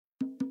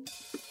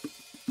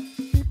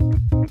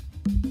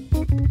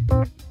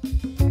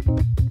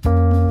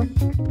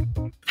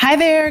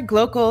there,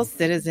 Global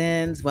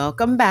citizens.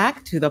 Welcome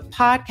back to the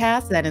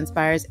podcast that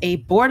inspires a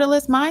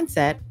borderless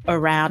mindset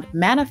around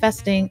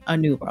manifesting a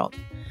new world.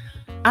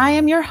 I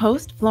am your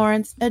host,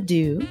 Florence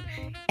Adu,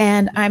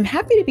 and I'm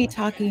happy to be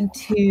talking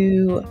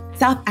to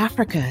South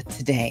Africa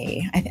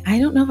today. I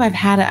don't know if I've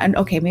had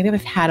maybe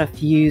I've had a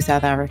few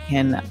South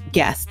African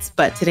guests,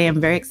 but today I'm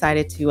very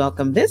excited to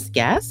welcome this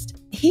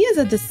guest. He is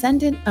a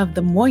descendant of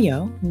the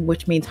Moyo,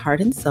 which means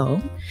heart and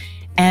soul,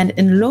 and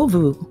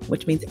Ndlovu,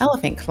 which means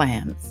elephant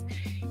clans.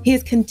 He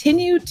has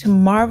continued to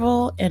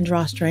marvel and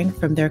draw strength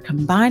from their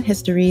combined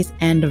histories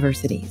and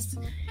diversities.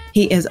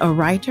 He is a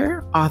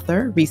writer,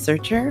 author,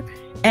 researcher,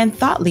 and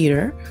thought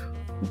leader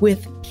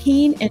with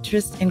keen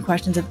interest in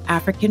questions of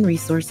African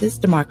resources,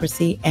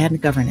 democracy, and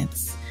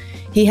governance.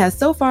 He has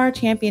so far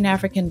championed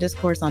African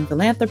discourse on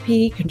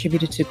philanthropy,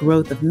 contributed to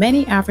growth of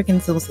many African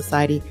civil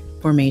society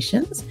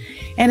formations,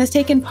 and has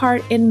taken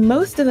part in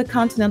most of the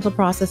continental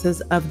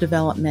processes of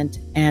development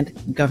and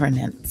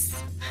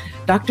governance.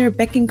 Dr.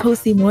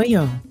 Bekinkosi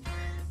Moyo,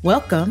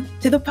 welcome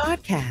to the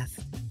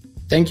podcast.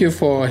 Thank you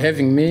for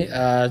having me.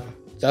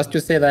 Just to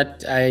say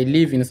that I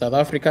live in South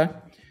Africa.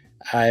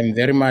 I'm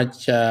very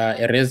much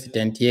a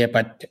resident here,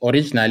 but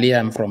originally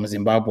I'm from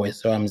Zimbabwe,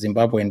 so I'm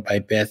Zimbabwean by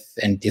birth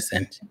and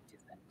descent.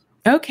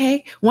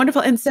 Okay,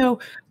 wonderful. And so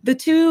the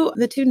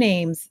two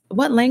names,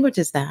 what language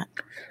is that?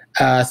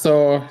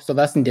 So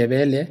that's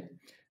Ndebele,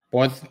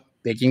 both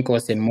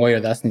Bekinkosi and Moyo,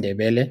 that's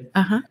Ndebele.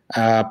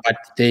 But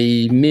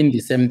they mean the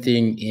same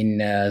thing in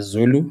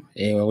Zulu,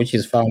 which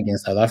is found in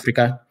South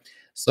Africa.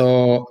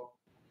 So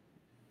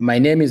my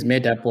name is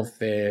made up of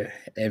a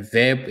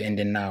verb and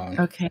a noun.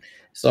 Okay.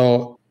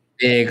 So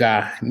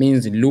Bega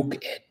means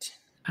look at,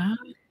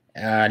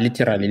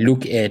 literally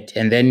look at,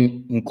 and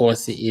then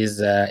Nkosi is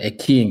a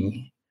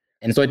king.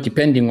 And so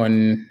depending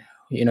on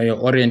your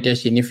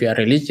orientation, if you are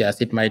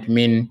religious, it might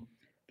mean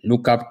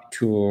look up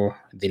to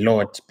the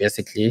Lord,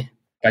 basically.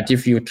 But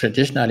if you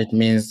traditional, it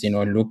means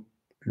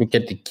look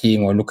at the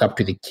king or look up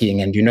to the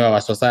king. And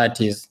our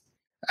societies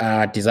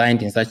are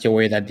designed in such a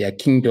way that there are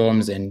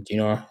kingdoms and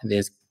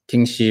there's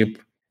kingship,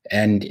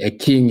 and a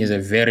king is a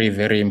very,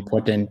 very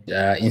important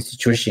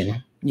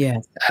institution.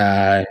 Yes.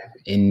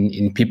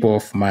 In people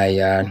of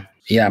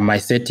my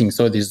setting.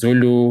 So the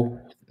Zulu,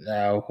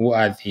 who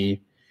are the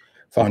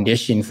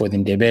foundation for the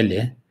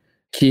Ndebele,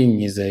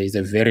 king is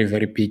a very,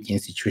 very big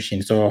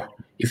institution. So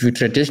if you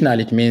traditional,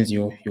 it means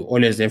you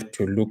always have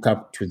to look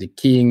up to the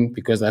king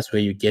because that's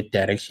where you get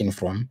direction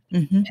from.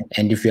 Mm-hmm.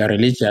 And if you are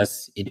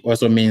religious, it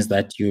also means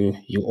that you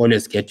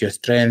always get your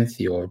strength,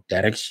 your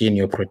direction,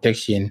 your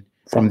protection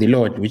from the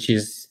Lord, which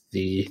is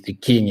the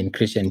king in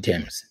Christian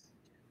terms.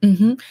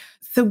 Mm-hmm.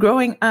 So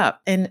growing up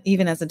and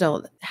even as an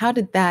adult, how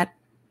did that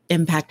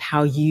impact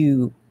how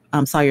you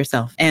saw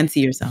yourself and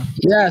see yourself?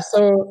 Yeah,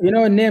 so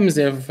names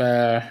have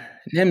a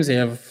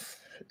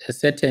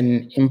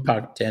certain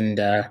impact, and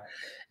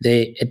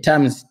they at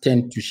times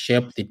tend to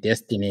shape the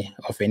destiny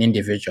of an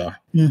individual.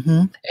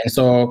 Mm-hmm. And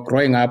so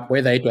growing up,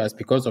 whether it was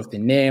because of the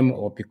name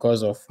or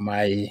because of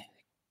my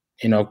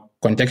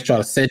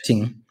contextual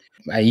setting,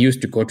 I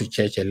used to go to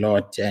church a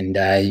lot, and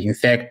in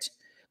fact,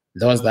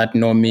 those that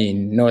know me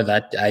know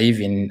that I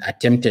even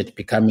attempted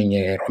becoming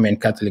a Roman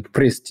Catholic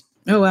priest.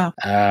 Oh, wow.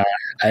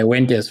 I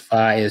went as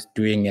far as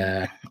doing,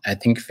 I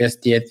think,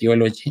 first year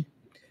theology,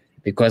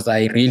 because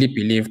I really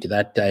believed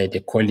that I had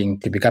a calling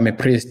to become a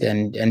priest.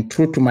 And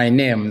true to my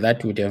name,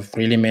 that would have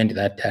really meant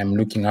that I'm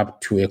looking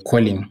up to a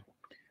calling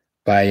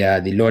by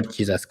the Lord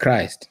Jesus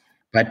Christ.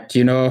 But,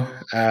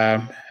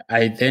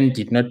 I then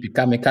did not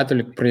become a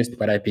Catholic priest,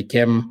 but I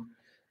became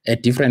a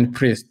different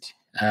priest,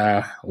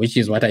 which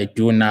is what I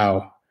do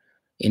now.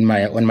 On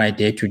my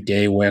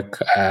day-to-day work,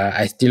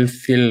 I still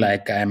feel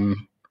like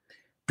I'm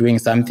doing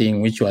something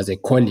which was a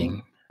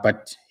calling,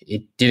 but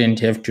it didn't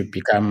have to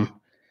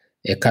become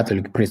a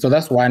Catholic priest. So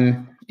that's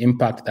one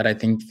impact that I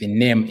think the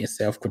name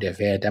itself could have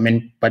had. I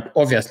mean, but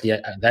obviously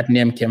that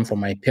name came from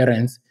my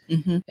parents,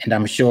 mm-hmm. and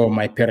I'm sure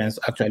my parents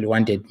actually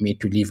wanted me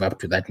to live up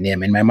to that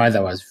name. And my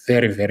mother was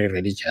very, very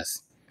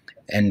religious.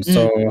 And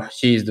so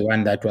she is the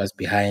one that was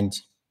behind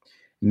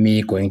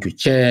me going to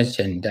church.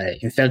 And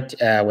in fact,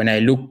 when I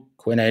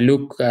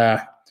look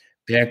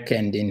back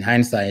and in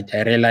hindsight,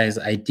 I realized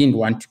I didn't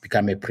want to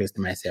become a priest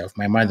myself.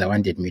 My mother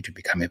wanted me to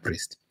become a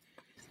priest.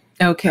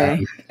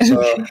 Okay.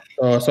 So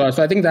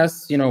I think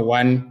that's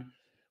one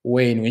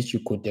way in which you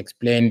could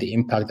explain the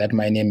impact that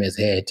my name has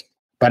had.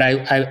 But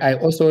I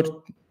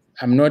also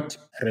am not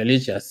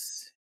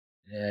religious,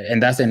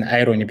 and that's an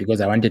irony because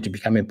I wanted to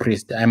become a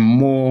priest. I'm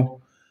more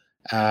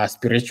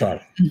spiritual.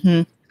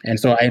 Mm-hmm. And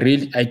so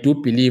I do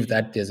believe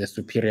that there's a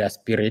superior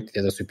spirit,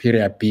 there's a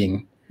superior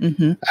being,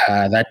 mm-hmm.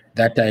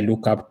 that I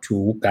look up to,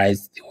 who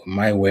guides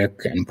my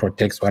work and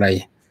protects what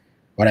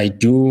I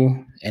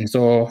do. And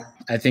so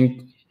I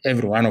think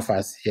every one of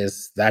us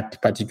has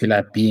that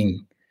particular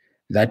being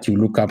that you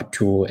look up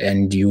to,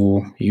 and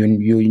you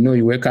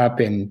wake up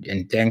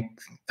and thank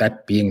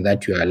that being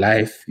that you are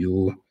alive.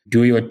 You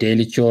do your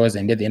daily chores,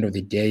 and at the end of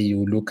the day,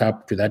 you look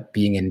up to that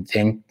being and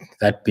thank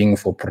that being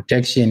for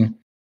protection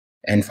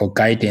and for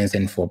guidance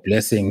and for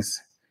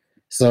blessings.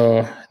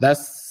 So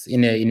that's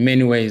in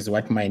many ways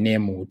what my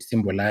name would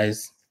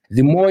symbolize.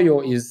 The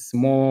moyo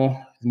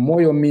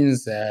moyo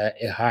means a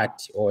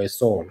heart or a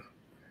soul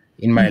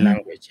in my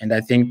language. And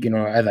I think,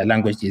 other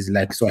languages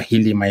like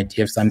Swahili might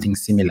have something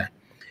similar.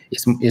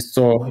 It's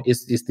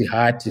the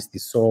heart, it's the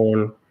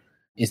soul.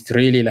 It's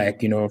really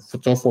like,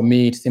 so for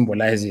me, it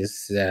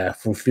symbolizes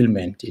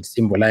fulfillment. It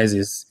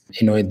symbolizes,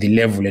 the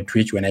level at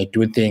which when I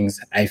do things,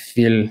 I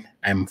feel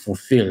I'm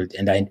fulfilled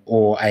and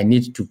I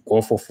need to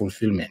go for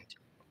fulfillment.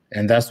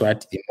 And that's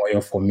what the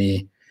moyo for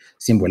me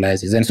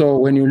symbolizes. And so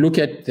when you look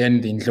at then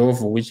the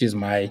Ndlovu, which is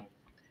my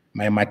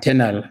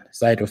maternal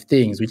side of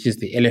things, which is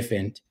the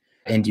elephant,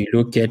 and you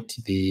look at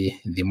the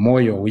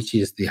moyo, which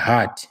is the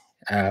heart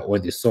or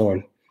the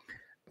soul,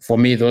 for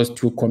me, those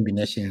two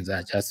combinations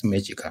are just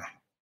magical.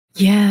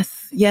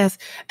 Yes.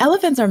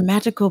 Elephants are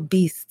magical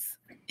beasts,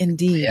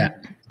 indeed. Yeah.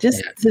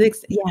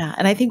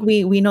 And I think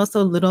we know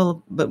so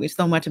little, but we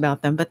so much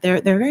about them. But they're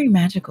very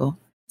magical.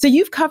 So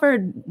you've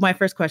covered my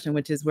first question,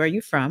 which is where are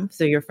you from?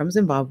 So you're from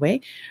Zimbabwe.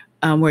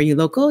 Where are you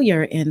local?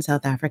 You're in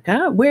South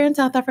Africa. Where in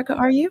South Africa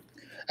are you?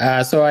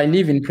 So I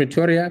live in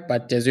Pretoria,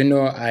 but as you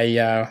know,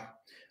 I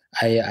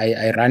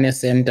run a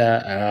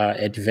center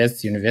at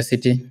Wits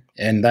University,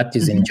 and that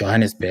is in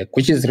Johannesburg,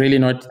 which is really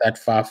not that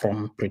far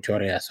from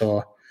Pretoria.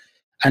 So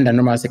under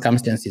normal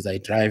circumstances, I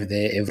drive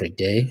there every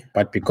day.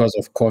 But because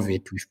of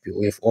COVID,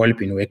 we've all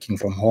been working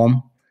from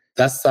home.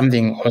 That's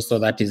something also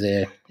that is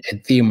a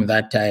theme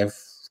that I've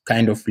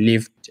kind of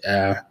lived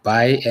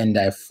by and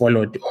I've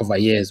followed over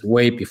years,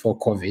 way before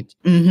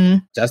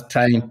COVID, just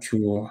trying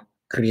to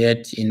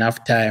create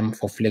enough time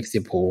for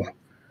flexible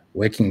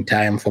working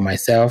time for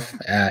myself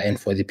and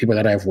for the people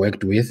that I've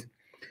worked with.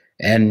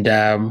 And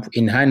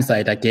in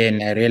hindsight,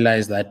 again, I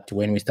realized that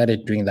when we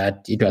started doing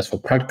that, it was for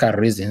practical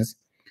reasons,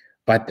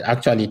 but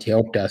actually it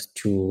helped us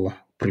to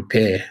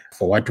prepare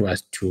for what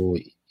was to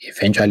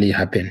eventually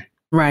happen.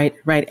 Right.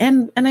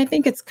 And I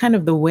think it's kind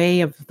of the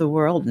way of the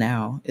world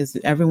now is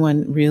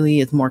everyone really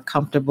is more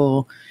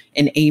comfortable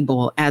and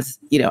able as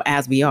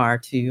we are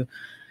to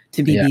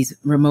be these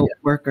remote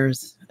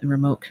workers and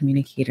remote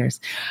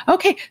communicators.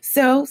 Okay.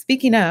 So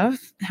speaking of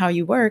how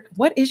you work,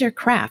 what is your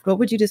craft? What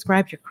would you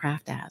describe your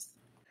craft as?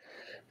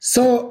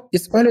 So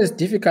it's always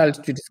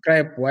difficult to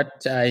describe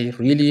what I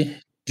really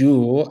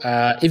do,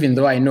 even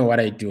though I know what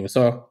I do.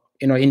 So,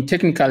 in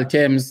technical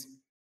terms,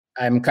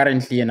 I'm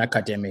currently an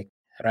academic,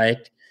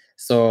 right?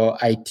 So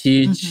I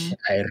teach,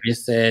 I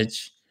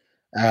research,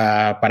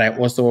 but I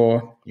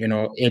also,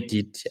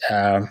 edit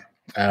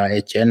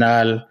a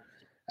journal,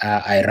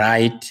 I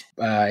write,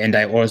 and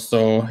I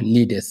also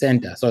lead a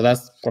center. So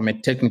that's from a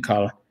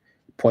technical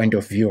point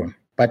of view.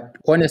 But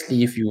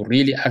honestly, if you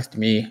really asked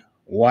me,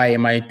 why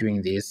am I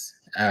doing this?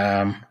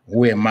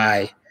 Who am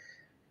I?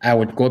 I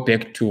would go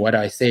back to what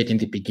I said in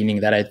the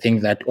beginning, that I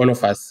think that all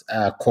of us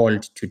are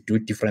called to do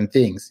different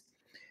things.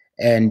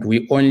 And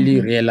we only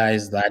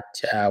realize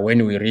that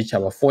when we reach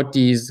our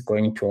 40s,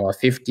 going to our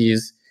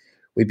 50s,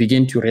 we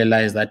begin to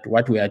realize that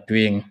what we are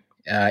doing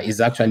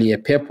is actually a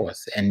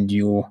purpose. And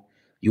you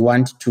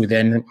want to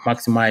then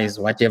maximize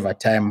whatever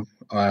time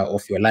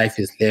of your life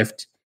is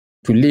left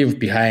to leave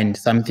behind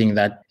something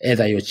that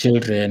either your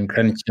children,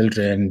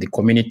 grandchildren, the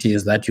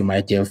communities that you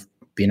might have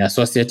been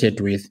associated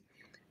with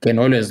can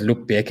always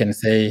look back and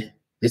say,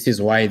 this is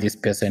why this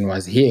person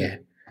was here.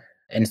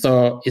 And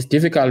so it's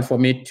difficult for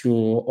me to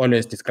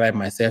always describe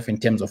myself in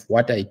terms of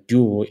what I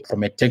do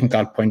from a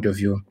technical point of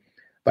view.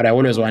 But I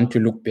always want to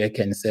look back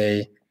and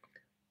say,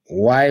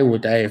 why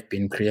would I have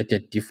been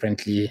created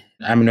differently?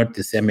 I'm not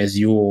the same as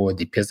you or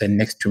the person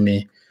next to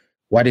me.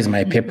 What is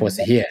my purpose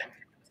here?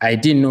 I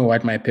didn't know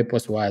what my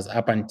purpose was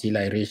up until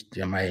I reached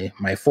my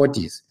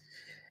 40s.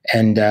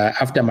 And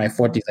after my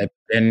 40s,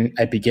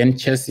 I began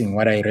chasing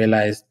what I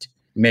realized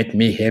made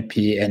me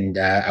happy. And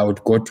I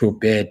would go to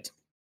bed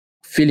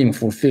feeling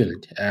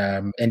fulfilled.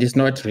 And it's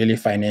not really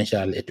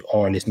financial at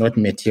all. It's not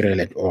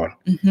material at all.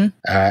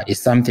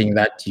 It's something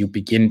that you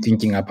begin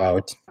thinking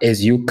about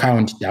as you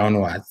count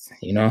downwards,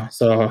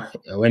 So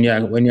when you're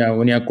going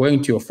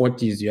to your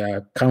 40s, you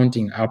are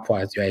counting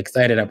upwards. You are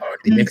excited about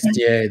the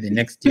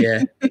next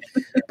year.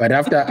 But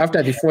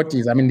after the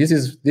 40s, I mean, this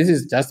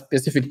is just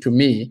specific to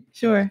me.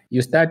 Sure.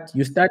 You start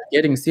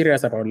getting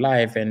serious about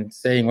life and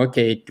saying,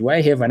 okay, do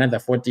I have another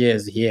 40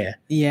 years here?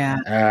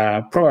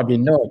 Yeah. Probably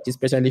not,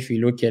 especially if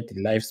you look at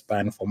the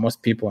lifespan for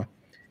most people.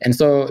 And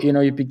so,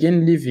 you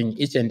begin living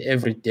each and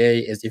every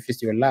day as if it's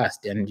your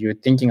last, and you're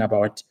thinking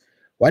about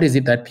what is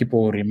it that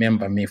people will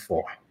remember me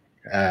for?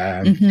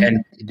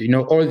 And,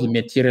 all the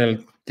material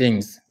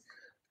things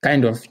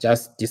kind of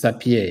just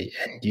disappear,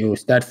 and you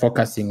start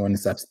focusing on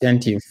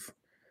substantive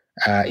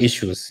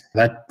issues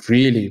that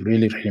really,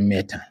 really, really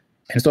matter.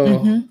 And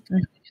so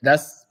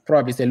that's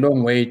probably a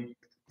long way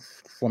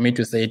for me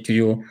to say to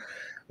you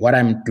what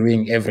I'm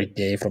doing every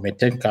day from a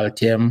technical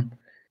term.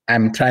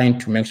 I'm trying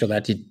to make sure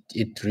that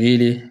it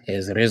really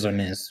has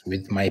resonance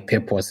with my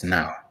purpose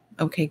now.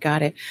 Okay,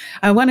 got it.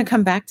 I want to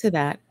come back to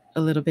that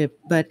a little bit,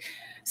 but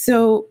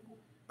so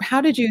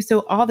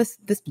all this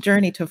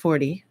journey to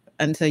 40,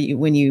 until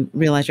when you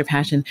realized your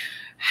passion.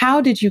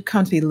 How did you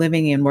come to be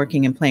living and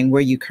working and playing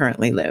where you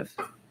currently live?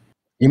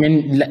 You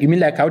mean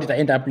like how did I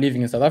end up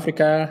living in South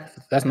Africa?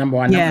 That's number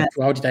one. Yeah. Number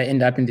two, how did I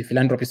end up in the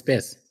philanthropy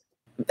space?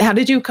 How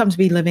did you come to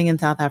be living in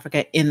South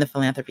Africa in the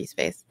philanthropy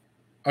space?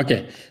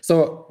 Okay,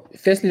 so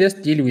firstly, let's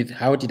deal with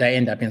how did I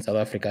end up in South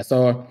Africa.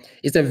 So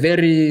it's a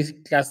very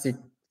classic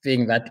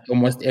thing that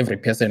almost every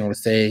person will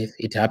say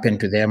it happened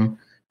to them.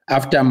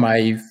 After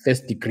my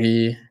first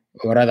degree,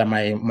 or rather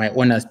my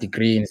honors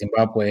degree in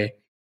Zimbabwe,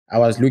 I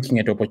was looking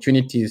at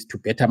opportunities to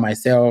better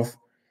myself,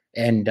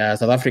 and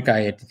South Africa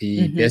had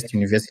the best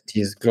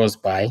universities close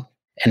by.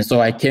 And so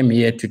I came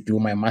here to do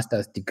my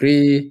master's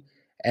degree.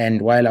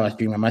 And while I was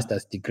doing my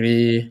master's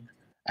degree,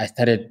 I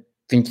started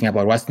thinking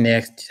about what's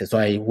next. So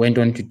I went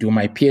on to do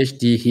my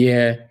PhD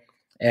here.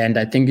 And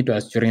I think it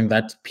was during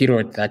that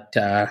period that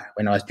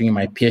when I was doing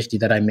my PhD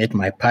that I met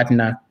my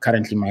partner,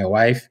 currently my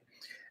wife.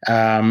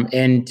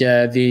 And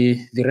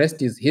the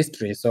rest is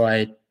history. So I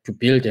had to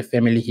build a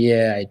family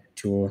here.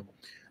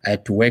 I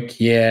had to work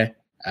here.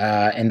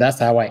 And that's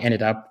how I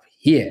ended up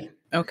here.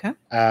 Okay.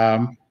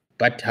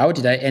 But how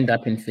did I end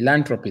up in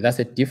philanthropy? That's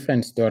a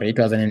different story. It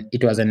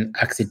was an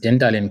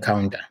accidental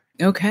encounter.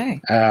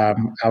 Okay. I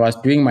was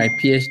doing my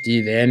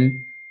PhD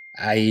then.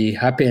 I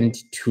happened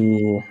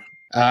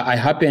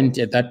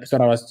at that.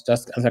 Sorry, I was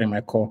just answering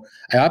my call.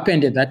 I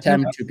happened at that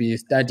time to be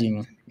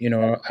studying,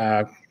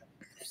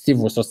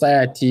 civil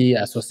society,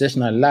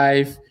 associational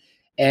life,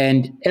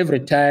 and every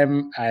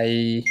time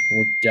I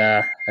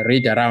would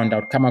read around, I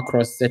would come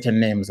across certain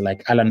names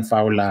like Alan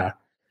Fowler,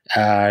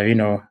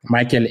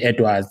 Michael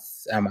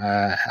Edwards,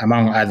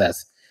 among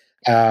others.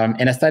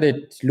 And I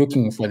started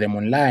looking for them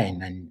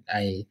online, and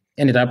I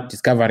ended up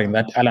discovering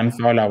that Alan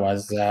Fowler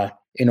was,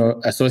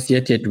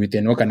 associated with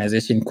an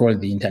organization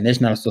called the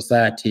International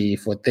Society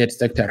for Third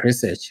Sector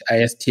Research,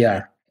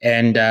 ISTR.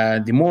 And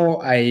the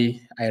more I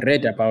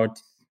read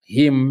about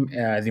him,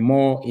 the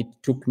more it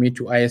took me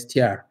to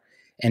ISTR.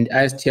 And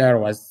ISTR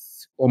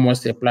was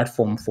almost a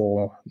platform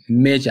for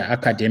major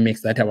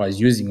academics that I was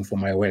using for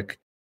my work.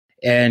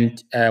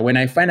 And when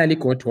I finally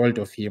got hold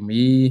of him,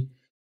 he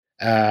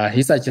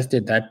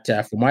suggested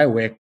that for my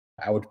work,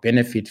 I would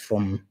benefit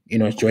from,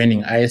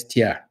 joining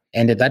ISTR.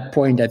 And at that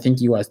point, I think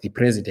he was the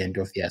president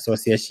of the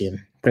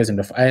association, president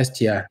of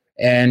ISTR.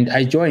 And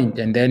I joined.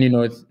 And then,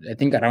 I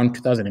think around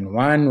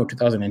 2001 or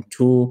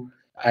 2002,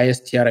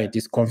 ISTR had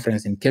this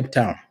conference in Cape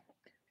Town.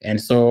 And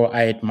so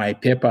I had my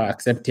paper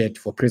accepted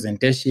for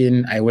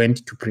presentation. I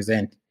went to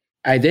present.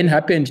 I then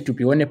happened to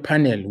be on a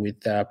panel with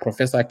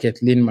Professor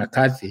Kathleen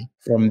McCarthy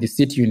from the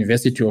City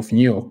University of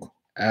New York.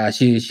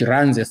 She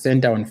runs a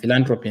center on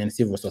philanthropy and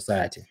civil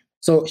society.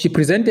 So she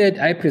presented,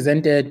 I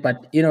presented,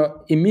 but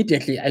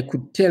immediately I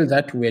could tell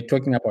that we were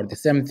talking about the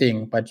same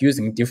thing, but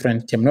using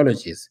different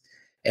terminologies.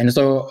 And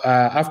so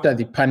after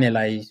the panel,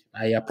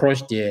 I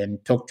approached her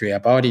and talked to her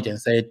about it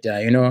and said,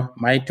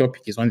 my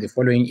topic is on the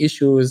following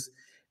issues.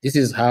 This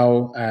is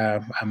how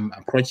I'm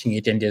approaching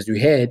it. And as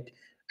you heard,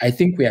 I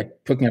think we are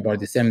talking about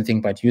the same thing,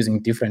 but using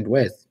different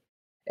words.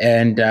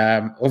 And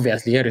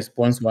obviously, her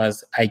response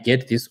was, I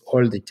get this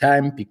all the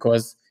time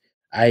because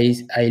I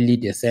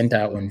lead a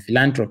center on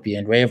philanthropy.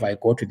 And wherever I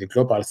go to the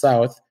Global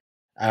South,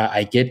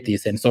 I get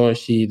this. And so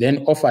she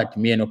then offered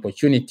me an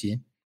opportunity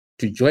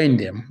to join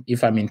them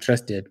if I'm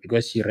interested,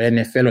 because she ran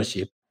a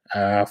fellowship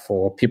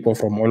for people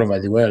from all over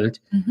the world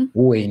who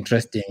were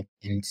interested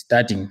in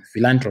studying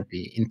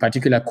philanthropy, in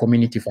particular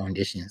community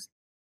foundations.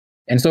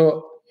 And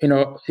so,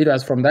 it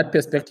was from that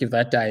perspective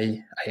that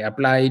I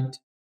applied,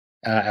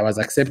 I was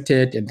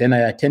accepted, and then I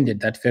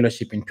attended that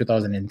fellowship in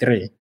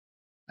 2003.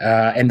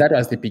 And that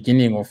was the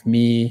beginning of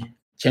me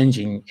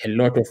changing a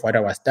lot of what I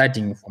was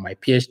studying for my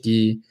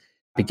PhD,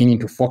 beginning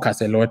to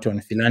focus a lot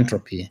on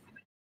philanthropy.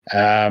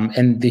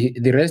 And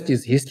the rest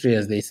is history,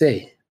 as they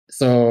say.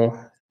 So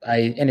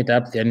I ended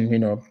up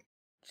then,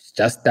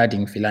 just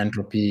studying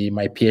philanthropy.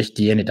 My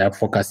PhD ended up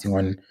focusing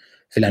on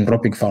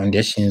philanthropic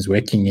foundations,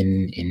 working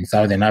in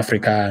Southern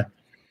Africa.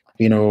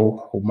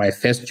 My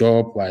first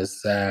job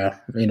was,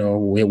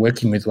 we're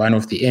working with one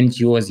of the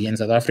NGOs here in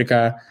South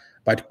Africa.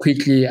 But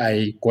quickly,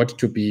 I got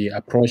to be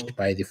approached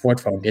by the Ford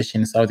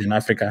Foundation in Southern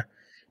Africa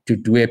to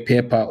do a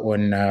paper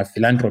on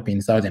philanthropy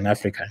in Southern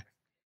Africa,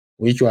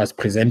 which was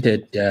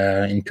presented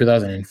in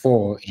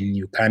 2004 in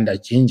Uganda,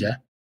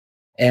 Jinja.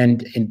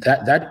 And in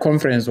that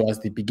conference was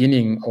the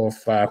beginning of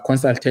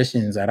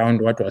consultations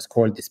around what was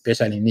called the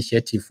Special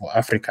Initiative for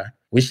Africa,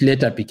 which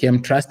later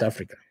became Trust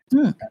Africa.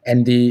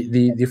 And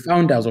the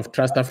founders of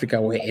Trust Africa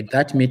were at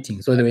that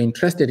meeting. So they were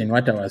interested in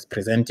what I was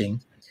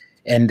presenting.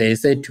 And they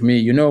said to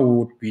me, we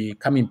would be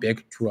coming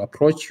back to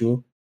approach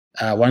you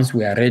once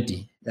we are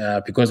ready,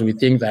 because we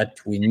think that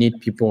we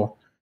need people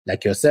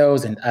like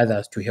yourselves and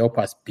others to help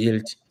us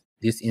build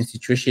this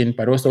institution,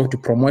 but also to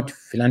promote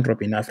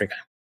philanthropy in Africa.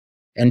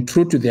 And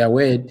true to their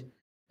word,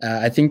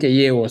 I think a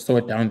year or so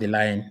down the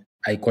line,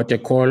 I got a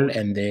call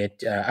and they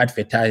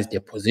advertised a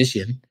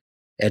position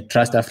at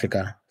Trust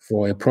Africa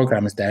for a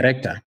programs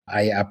director.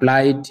 I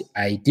applied.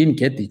 I didn't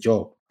get the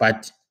job,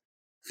 but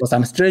for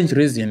some strange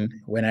reason,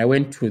 when I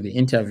went to the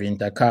interview in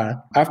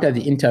Dakar, after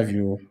the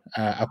interview,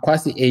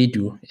 Akwasi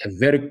Aidu, a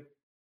very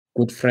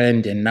good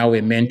friend and now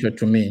a mentor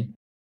to me,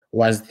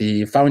 was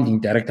the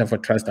founding director for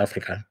Trust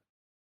Africa.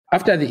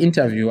 After the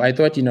interview, I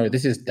thought,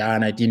 this is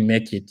done. I didn't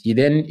make it. He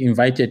then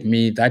invited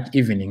me that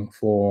evening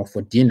for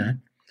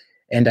dinner.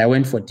 And I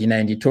went for dinner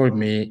and he told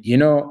me,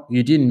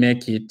 you didn't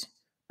make it,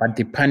 but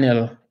the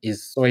panel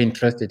is so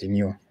interested in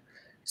you.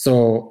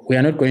 So we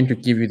are not going to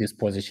give you this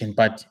position,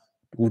 but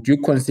would you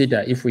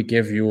consider if we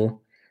gave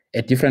you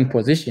a different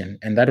position?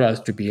 And that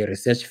was to be a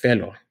research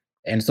fellow.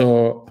 And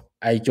so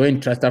I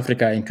joined Trust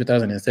Africa in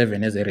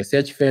 2007 as a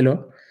research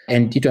fellow.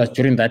 And it was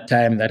during that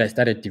time that I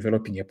started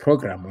developing a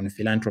program on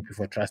philanthropy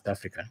for Trust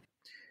Africa.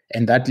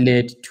 And that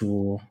led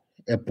to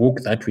a book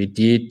that we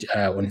did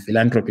on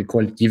philanthropy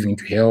called Giving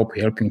to Help,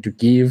 Helping to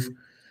Give.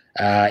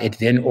 It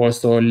then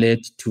also led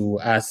to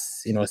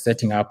us,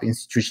 setting up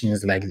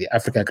institutions like the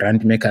Africa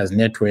Grantmakers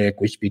Network,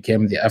 which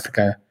became the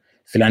Africa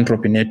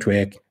Philanthropy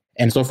Network,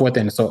 and so forth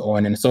and so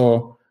on. And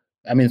so,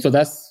 so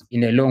that's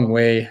in a long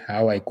way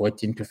how I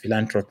got into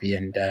philanthropy.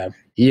 And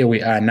here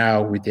we are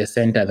now with the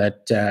center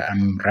that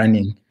I'm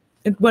running.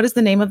 What is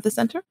the name of the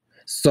center?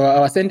 So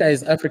our center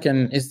is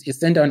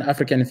Center on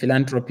African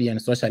Philanthropy and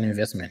Social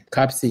Investment,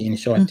 CAPSI in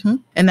short. Mm-hmm.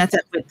 And that's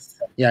at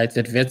WITS? Yeah, it's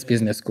at WITS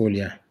Business School,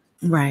 yeah.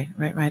 Right.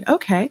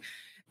 Okay.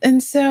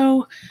 And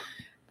so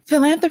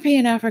philanthropy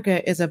in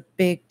Africa is a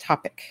big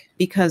topic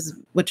because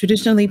what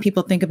traditionally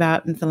people think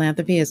about in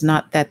philanthropy is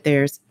not that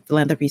there's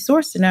philanthropy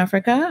sourced in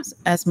Africa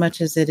as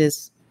much as it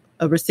is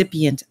a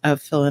recipient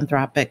of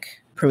philanthropic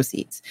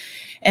proceeds.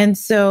 And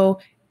so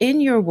in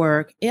your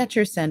work at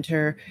your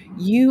center,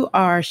 you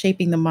are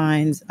shaping the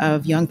minds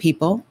of young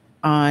people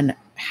on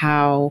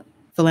how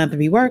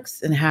philanthropy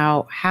works and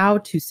how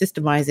to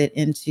systemize it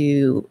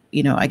into,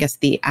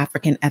 the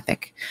African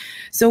ethic.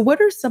 So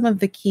what are some of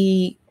the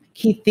key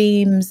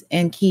themes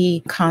and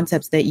key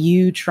concepts that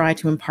you try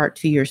to impart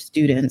to your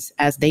students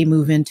as they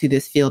move into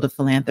this field of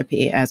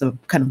philanthropy as a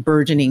kind of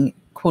burgeoning,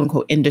 quote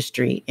unquote,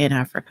 industry in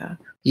Africa?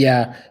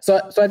 Yeah. So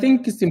I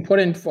think it's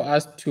important for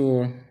us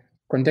to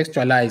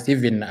contextualize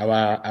even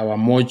our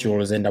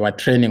modules and our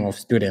training of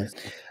students,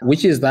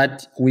 which is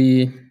that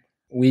we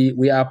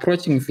are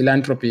approaching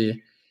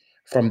philanthropy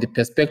from the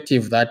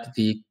perspective that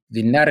the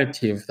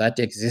narrative that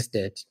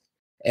existed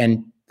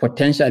and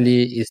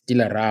potentially is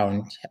still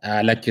around,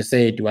 like you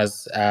said,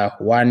 was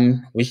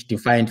one which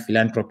defined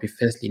philanthropy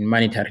firstly in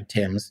monetary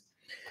terms,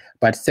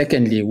 but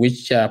secondly,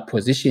 which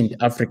positioned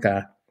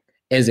Africa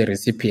as a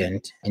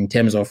recipient in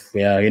terms of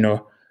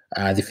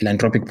the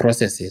philanthropic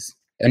processes.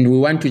 And we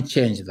want to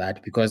change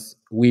that because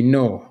we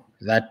know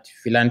that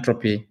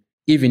philanthropy,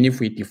 even if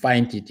we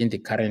defined it in the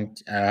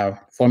current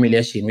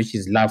formulation, which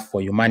is love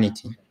for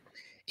humanity,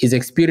 is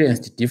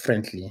experienced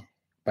differently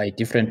by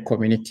different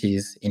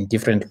communities in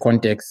different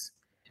contexts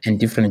and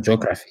different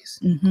geographies.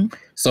 Mm-hmm.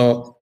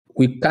 So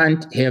we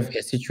can't have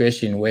a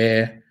situation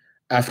where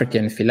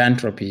African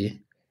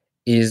philanthropy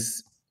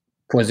is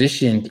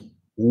positioned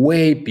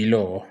way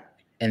below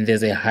and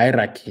there's a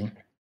hierarchy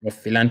of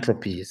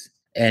philanthropies.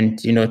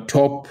 And,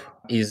 top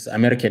is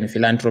American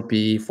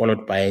philanthropy,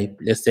 followed by,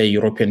 let's say,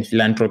 European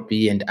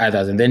philanthropy and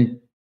others. And then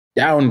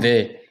down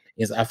there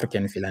is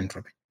African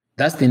philanthropy.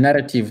 That's the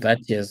narrative that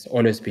has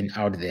always been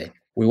out there.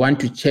 We want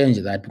to change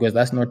that because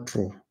that's not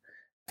true.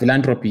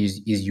 Philanthropy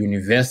is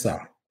universal,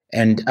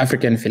 and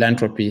African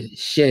philanthropy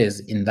shares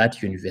in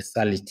that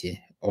universality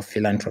of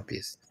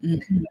philanthropies.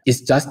 Mm-hmm.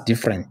 It's just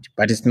different,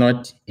 but it's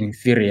not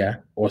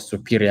inferior or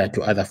superior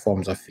to other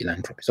forms of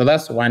philanthropy. So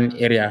that's one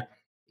area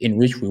in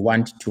which we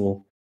want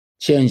to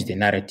change the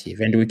narrative.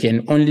 And we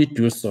can only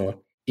do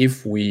so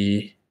if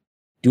we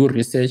do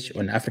research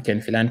on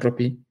African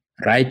philanthropy,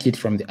 write it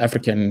from the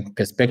African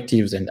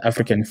perspectives and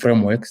African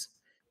frameworks,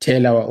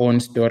 tell our own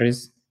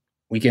stories.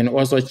 We can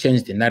also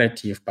change the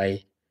narrative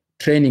by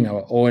training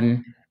our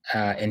own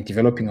and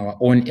developing our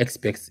own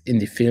experts in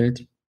the field.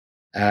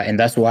 And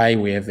that's why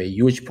we have a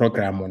huge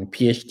program on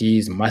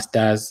PhDs,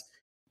 masters,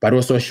 but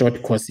also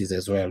short courses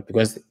as well.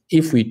 Because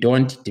if we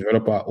don't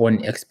develop our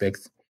own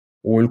experts,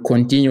 we will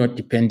continue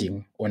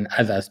depending on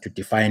others to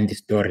define the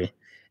story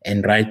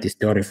and write the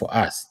story for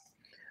us.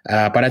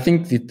 But I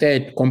think the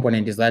third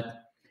component is that,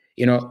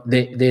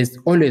 there's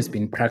always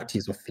been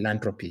practice of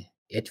philanthropy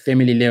at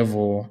family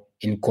level,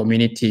 in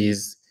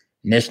communities,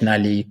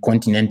 nationally,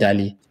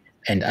 continentally,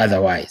 and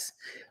otherwise.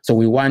 So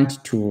we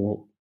want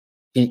to,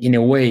 in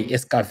a way,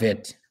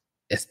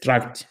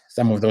 extract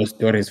some of those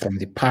stories from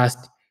the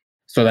past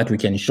so that we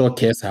can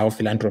showcase how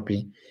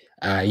philanthropy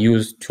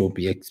used to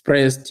be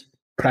expressed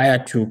prior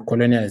to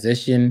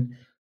colonialization,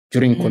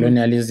 during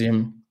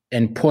colonialism,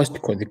 and post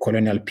the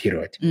colonial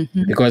period.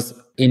 Mm-hmm. Because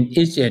in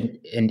each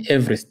and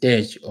every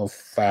stage of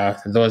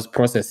those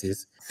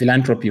processes,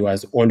 philanthropy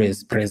was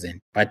always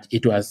present, but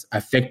it was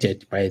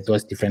affected by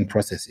those different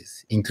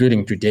processes,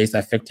 including today it's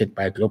affected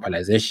by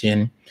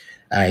globalization,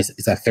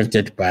 it's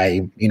affected by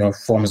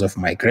forms of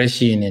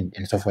migration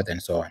and so forth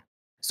and so on.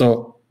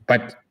 So,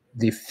 but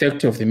the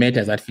fact of the matter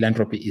is that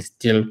philanthropy is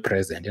still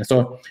present. And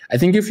so I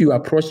think if you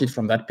approach it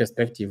from that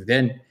perspective,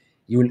 then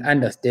you will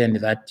understand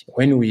that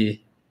when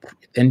we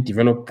then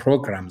develop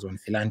programs on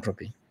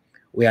philanthropy,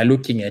 we are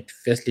looking at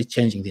firstly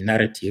changing the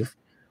narrative.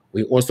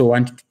 We also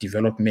want to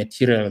develop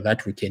material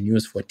that we can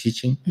use for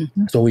teaching.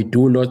 So we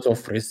do lots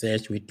of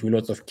research, we do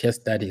lots of case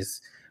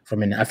studies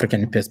from an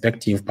African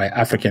perspective by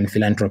African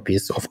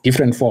philanthropists of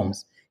different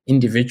forms,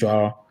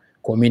 individual,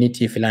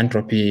 community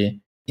philanthropy,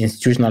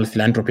 institutional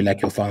philanthropy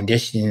like your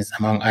foundations,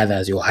 among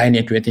others, your high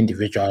net worth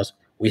individuals.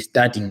 We're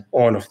studying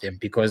all of them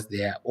because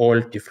they are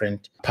all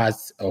different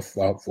parts of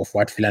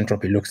what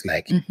philanthropy looks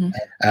like.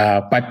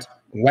 But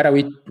what are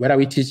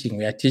we teaching?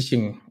 We are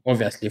teaching,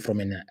 obviously, from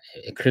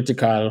a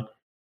critical,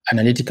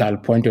 analytical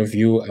point of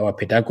view. Our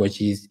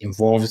pedagogy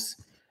involves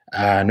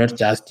not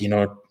just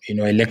a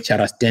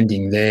lecturer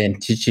standing there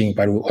and teaching,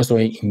 but we also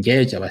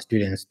engage our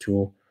students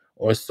to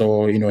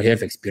also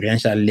have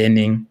experiential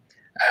learning,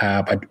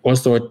 but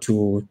also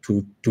to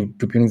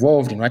be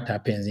involved in what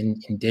happens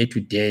in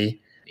day-to-day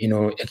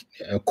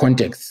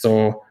context.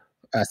 So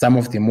some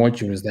of the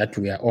modules that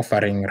we are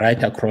offering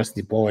right across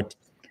the board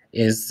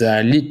is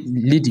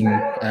leading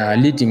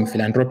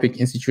philanthropic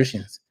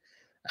institutions.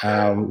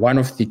 One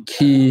of the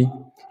key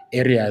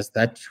areas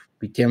that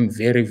became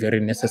very,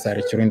 very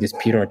necessary during this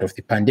period of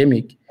the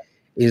pandemic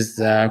is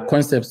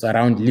concepts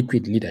around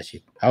liquid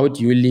leadership. How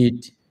do you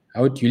lead?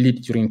 How do you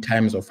lead during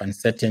times of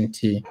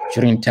uncertainty,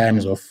 during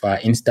times of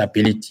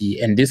instability?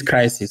 And this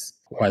crisis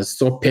was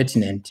so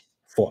pertinent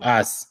for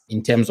us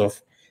in terms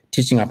of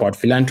teaching about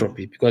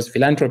philanthropy, because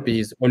philanthropy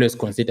is always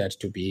considered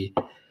to be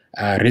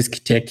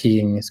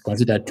risk-taking, is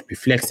considered to be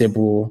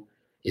flexible,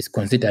 is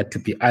considered to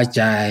be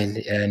agile,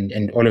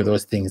 and all of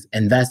those things.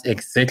 And that's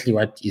exactly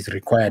what is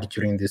required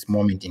during this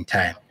moment in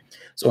time.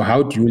 So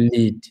how do you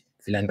lead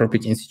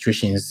philanthropic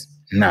institutions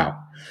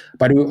now?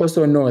 But we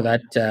also know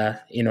that,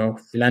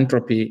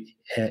 philanthropy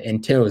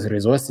entails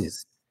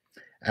resources,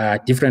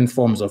 different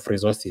forms of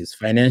resources,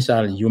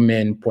 financial,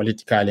 human,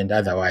 political, and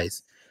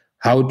otherwise.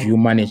 How do you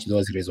manage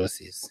those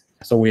resources?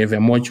 So we have a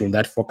module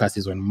that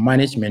focuses on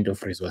management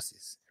of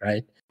resources,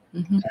 right?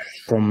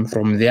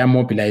 From their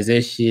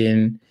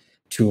mobilization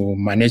to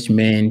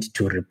management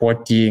to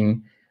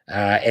reporting,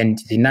 and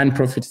the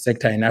nonprofit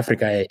sector in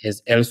Africa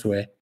as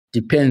elsewhere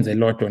depends a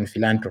lot on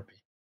philanthropy.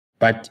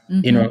 But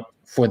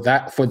for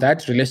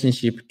that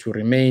relationship to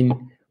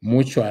remain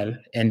mutual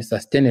and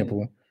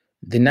sustainable,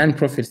 the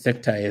nonprofit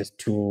sector has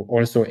to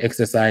also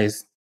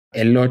exercise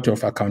a lot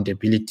of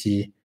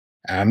accountability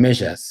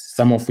measures,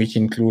 some of which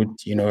include,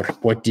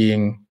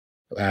 reporting,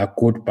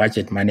 good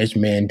budget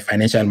management,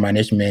 financial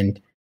management,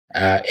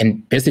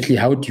 and basically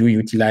how do you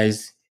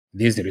utilize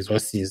these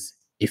resources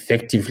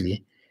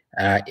effectively,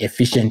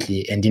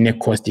 efficiently, and in a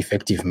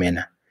cost-effective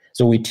manner.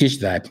 So we teach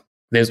that.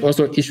 There's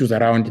also issues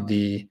around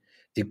the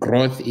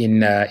growth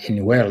in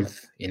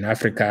wealth in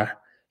Africa,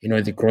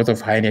 the growth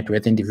of high net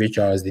worth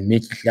individuals, the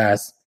middle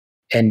class,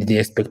 and the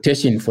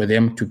expectation for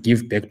them to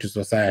give back to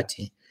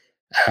society.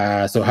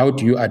 So how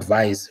do you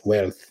advise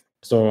wealth?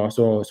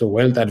 So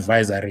wealth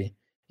advisory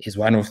is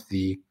one of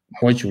the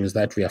modules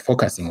that we are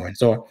focusing on.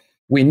 So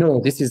we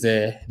know this is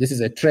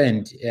a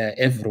trend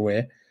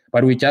everywhere,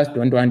 but we just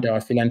don't want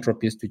our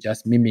philanthropists to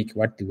just mimic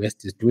what the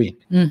West is doing.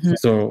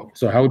 So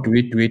how do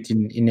we do it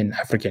in an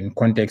African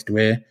context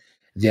where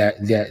their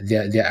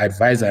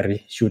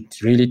advisory should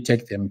really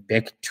take them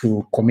back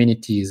to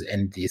communities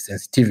and the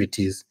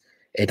sensitivities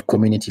at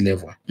community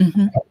level?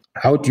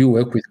 How do you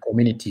work with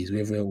communities? We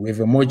have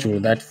a module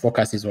that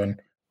focuses on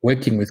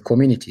working with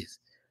communities.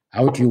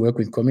 How do you work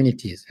with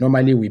communities?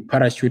 Normally, we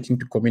parachute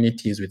into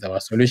communities with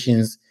our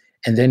solutions,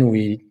 and then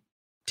we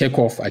take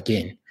off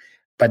again.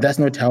 But that's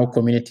not how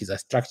communities are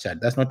structured.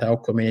 That's not how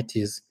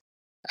communities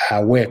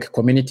work.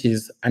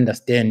 Communities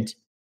understand,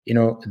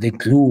 the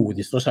glue,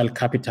 the social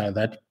capital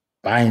that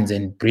binds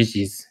and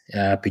bridges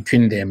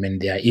between them and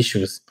their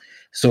issues.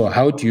 So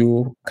how do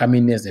you come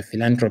in as a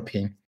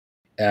philanthropy,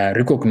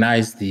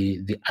 recognize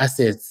the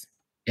assets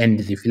and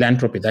the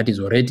philanthropy that is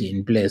already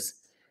in place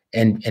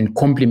and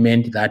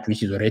complement that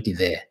which is already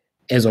there,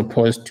 as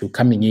opposed to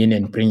coming in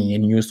and bringing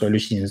in new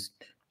solutions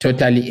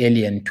totally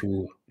alien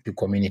to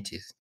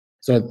communities.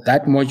 So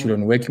that module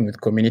on working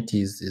with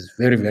communities is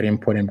very, very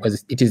important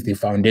because it is the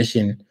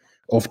foundation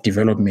of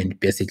development,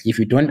 basically. If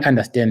you don't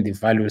understand the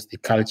values, the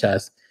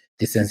cultures,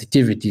 the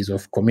sensitivities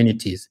of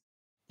communities,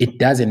 it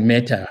doesn't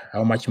matter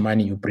how much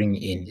money you bring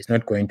in. It's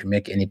not going to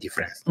make any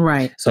difference.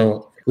 Right.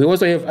 So we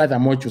also have other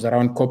modules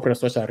around corporate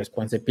social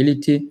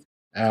responsibility.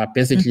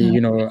 Basically,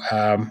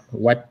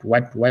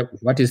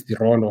 what is the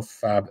role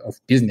of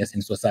business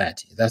in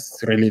society?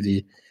 That's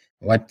really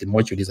what the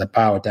module is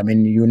about. I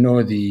mean,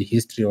 the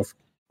history of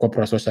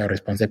corporate social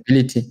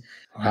responsibility,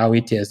 how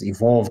it has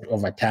evolved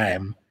over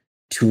time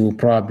to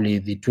probably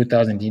the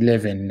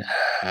 2011,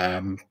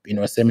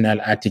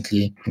 seminal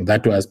article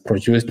that was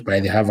produced by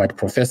the Harvard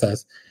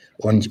professors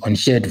on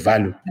shared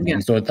value. Yeah.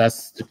 And so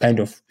that's the kind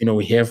of,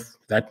 we have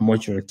that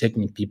module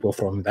taking people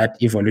from that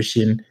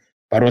evolution,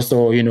 but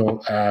also,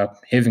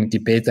 having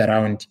debates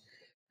around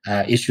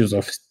issues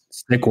of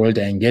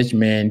stakeholder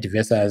engagement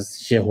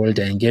versus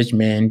shareholder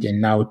engagement,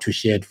 and now to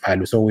shared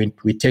value. So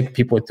we take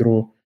people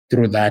through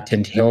through that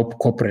and help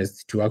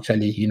corporates to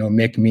actually,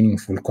 make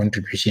meaningful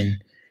contribution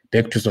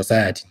back to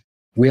society.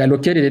 We are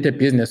located at a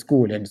business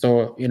school, and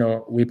so,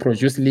 we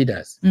produce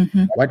leaders.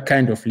 Mm-hmm. What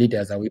kind of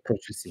leaders are we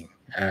producing?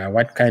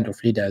 What kind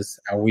of leaders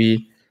are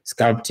we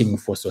sculpting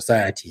for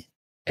society?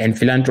 And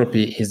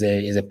philanthropy is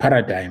a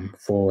paradigm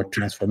for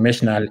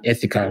transformational,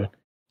 ethical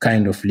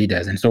kind of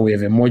leaders. And so we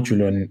have a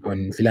module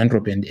on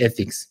philanthropy and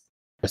ethics.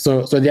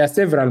 So there are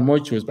several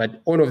modules,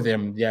 but all of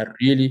them, they are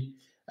really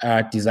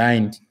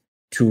designed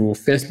to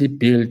firstly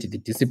build the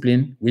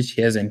discipline, which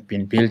hasn't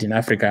been built in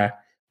Africa,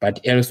 but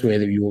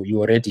elsewhere you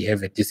already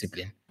have a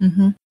discipline.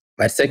 Mm-hmm.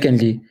 But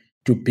secondly,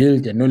 to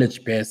build a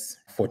knowledge base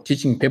for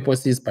teaching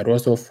purposes, but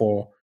also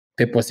for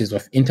purposes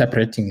of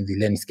interpreting the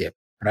landscape,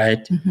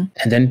 right? Mm-hmm.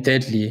 And then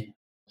thirdly,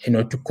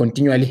 to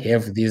continually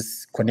have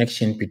this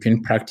connection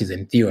between practice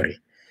and theory.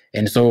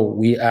 And so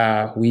we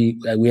are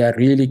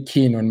really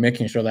keen on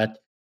making sure that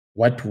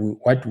what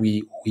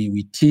we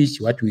teach,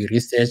 what we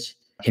research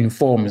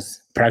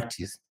informs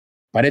practice.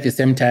 But at the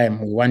same time,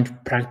 we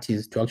want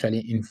practice to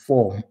actually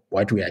inform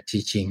what we are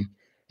teaching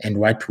and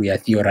what we are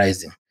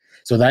theorizing.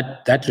 So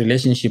that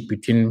relationship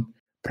between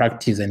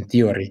practice and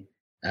theory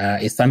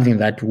is something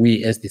that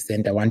we as the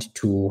center want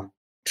to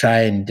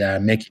try and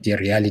make it a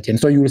reality. And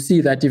so you will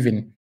see that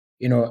even,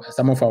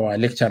 some of our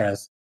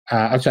lecturers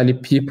are actually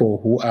people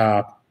who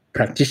are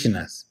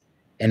practitioners.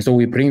 And so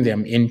we bring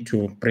them in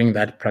to bring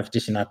that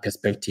practitioner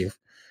perspective.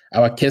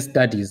 Our case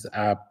studies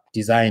are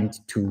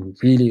designed to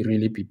really,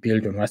 really be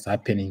built on what's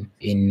happening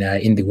in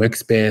the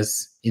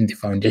workspace, in the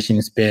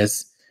foundation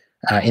space,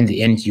 in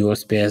the NGO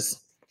space.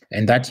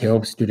 And that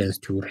helps students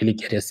to really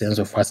get a sense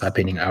of what's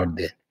happening out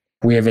there.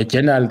 We have a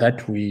journal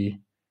that we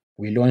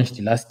launched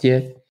last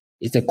year.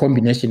 It's a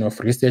combination of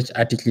research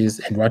articles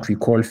and what we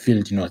call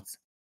field notes.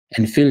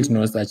 And field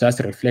notes are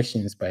just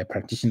reflections by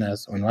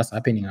practitioners on what's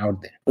happening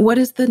out there. What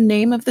is the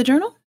name of the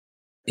journal?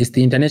 It's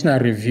the International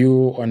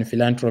Review on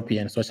Philanthropy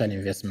and Social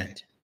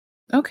Investment.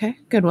 Okay,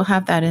 good. We'll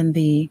have that in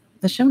the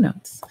show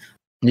notes.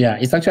 Yeah,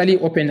 it's actually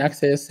open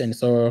access. And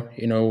so,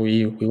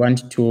 we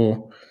want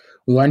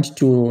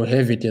to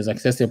have it as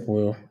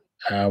accessible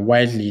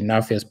widely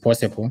enough as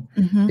possible,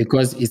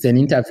 because it's an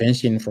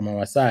intervention from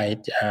our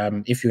side.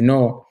 If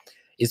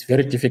it's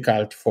very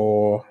difficult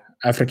for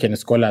African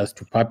scholars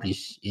to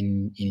publish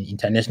in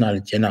international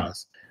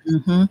journals,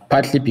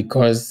 partly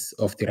because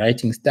of the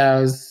writing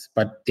styles,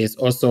 but there's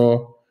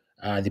also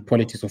the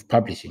politics of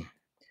publishing.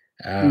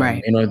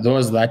 Right.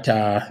 Those that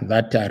are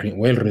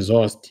well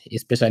resourced,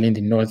 especially in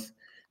the North,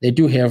 they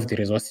do have the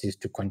resources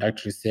to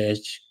conduct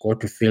research, go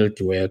to field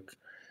work,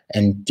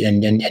 and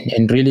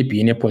really be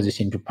in a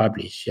position to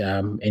publish.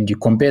 And you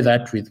compare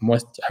that with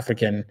most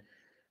African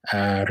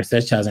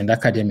researchers and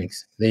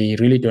academics, they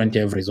really don't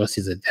have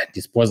resources at their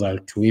disposal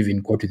to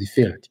even go to the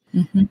field.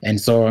 And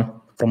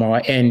so from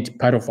our end,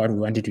 part of what we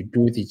wanted to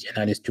do with the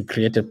journal is to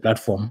create a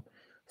platform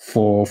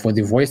for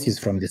the voices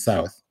from the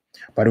South.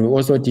 But we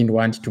also didn't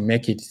want to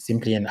make it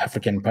simply an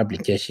African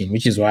publication,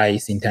 which is why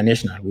it's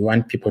international. We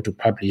want people to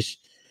publish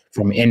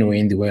from anywhere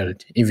in the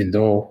world, even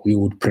though we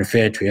would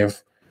prefer to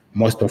have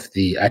most of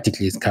the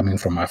articles coming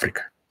from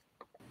Africa.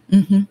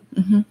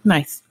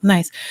 Nice.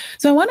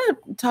 So I want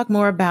to talk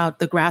more about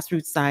the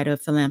grassroots side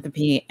of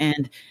philanthropy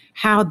and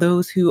how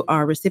those who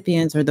are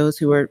recipients or those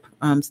who are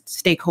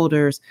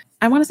stakeholders,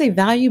 I want to say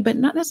value, but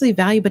not necessarily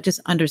value, but just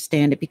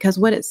understand it. Because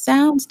what it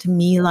sounds to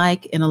me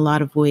like in a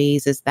lot of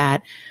ways is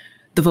that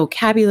the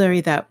vocabulary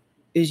that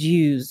is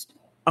used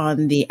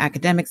on the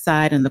academic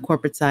side and the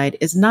corporate side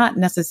is not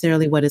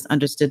necessarily what is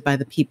understood by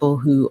the people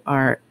who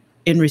are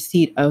in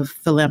receipt of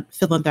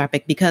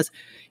philanthropic, because,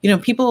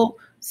 people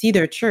see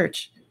their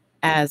church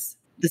as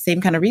the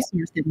same kind of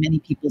resource that many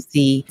people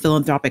see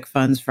philanthropic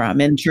funds from,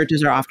 and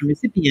churches are often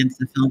recipients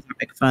of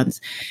philanthropic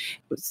funds.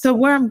 So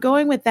where I'm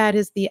going with that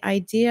is the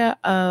idea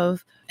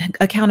of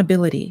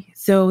accountability.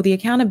 So the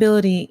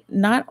accountability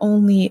not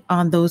only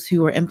on those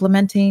who are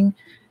implementing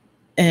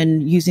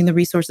and using the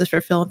resources for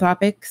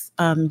philanthropic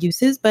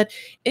uses, but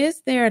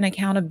is there an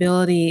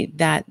accountability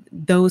that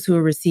those who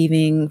are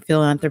receiving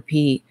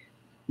philanthropy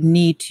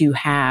need to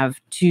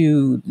have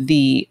to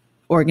the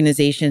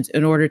organizations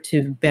in order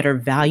to better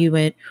value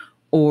it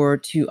or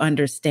to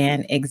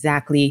understand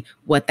exactly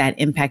what that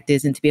impact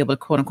is and to be able to,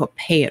 quote unquote,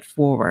 pay it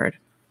forward?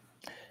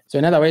 So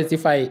in other words,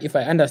 if I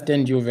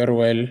understand you very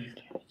well,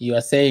 you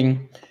are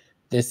saying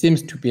there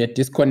seems to be a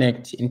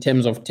disconnect in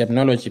terms of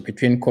terminology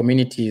between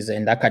communities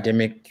and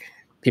academic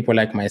people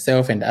like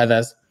myself and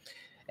others.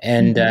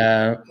 And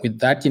with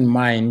that in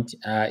mind,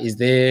 is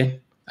there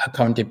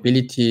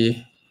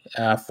accountability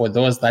for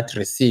those that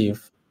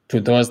receive to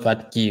those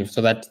that give,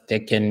 so that they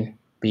can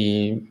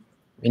be,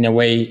 in a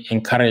way,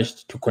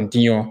 encouraged to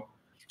continue?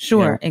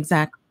 Sure,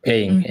 exactly.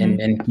 Paying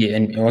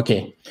and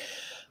okay.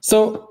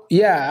 So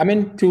yeah,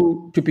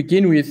 to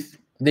begin with,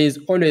 there's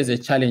always a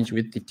challenge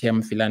with the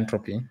term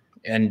philanthropy,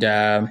 and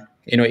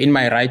in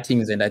my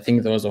writings, and I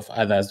think those of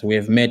others, we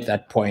have made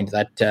that point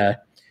that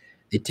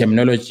the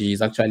terminology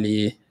is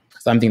actually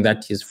something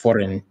that is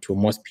foreign to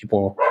most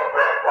people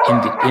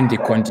in the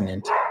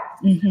continent.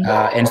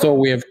 And so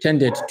we have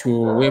tended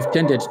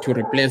to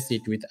replace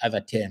it with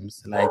other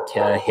terms like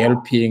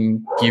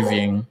helping,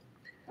 giving,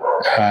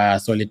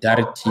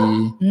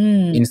 solidarity.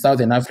 In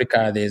Southern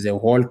Africa, there's a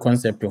whole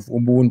concept of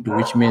Ubuntu,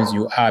 which means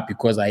you are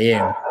because I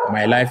am.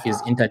 My life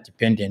is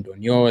interdependent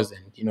on yours,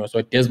 and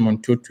so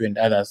Desmond Tutu and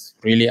others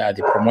really are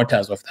the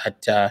promoters of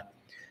that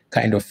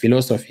kind of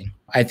philosophy.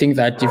 I think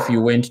that if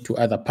you went to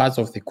other parts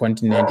of the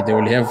continent, they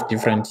will have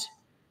different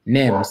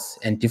names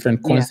and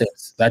different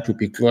concepts that would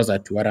be closer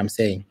to what I'm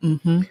saying.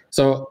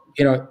 So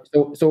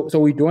so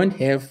we don't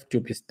have to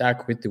be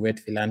stuck with the word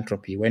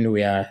philanthropy when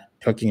we are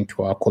talking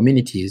to our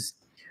communities.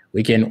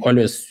 We can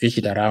always switch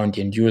it around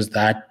and use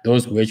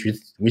those words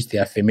which they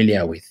are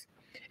familiar with,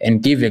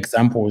 and give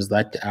examples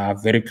that are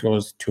very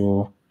close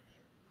to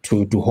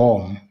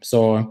home.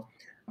 So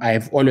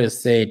I've always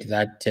said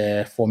that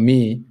for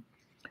me,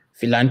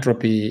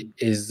 philanthropy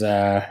is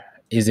a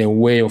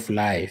way of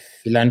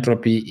life.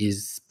 Philanthropy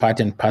is part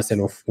and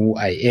parcel of who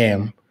I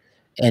am,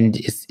 and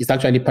it's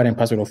actually part and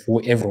parcel of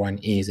who everyone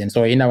is. And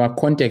so in our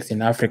context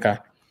in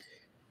Africa,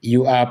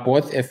 you are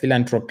both a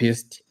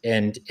philanthropist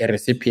and a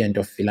recipient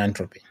of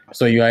philanthropy.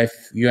 So you are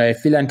a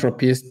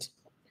philanthropist.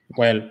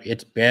 Well,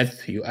 at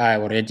birth, you are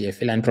already a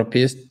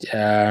philanthropist. You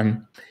are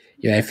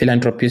a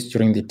philanthropist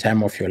during the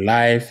time of your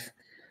life.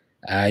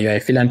 You are a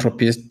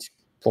philanthropist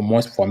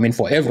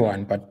for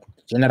everyone, but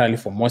generally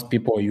for most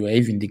people, you are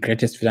even the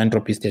greatest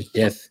philanthropist at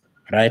death,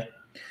 right?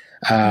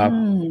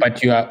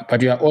 But you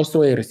are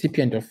also a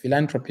recipient of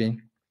philanthropy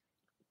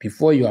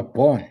before you are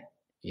born.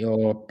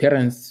 Your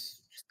parents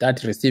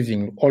start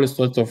receiving all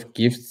sorts of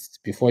gifts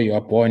before you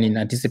are born in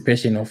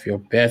anticipation of your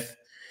birth.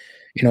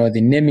 The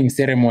naming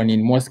ceremony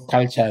in most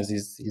cultures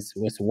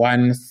was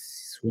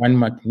one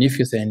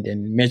magnificent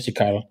and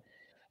magical,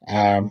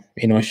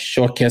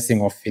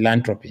 showcasing of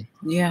philanthropy.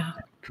 Yeah.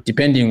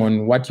 Depending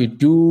on what you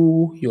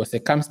do, your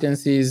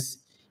circumstances,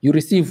 you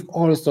receive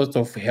all sorts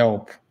of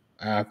help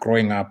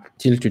growing up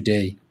till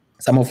today.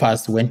 Some of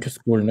us went to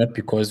school not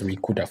because we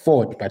could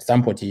afford, but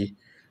somebody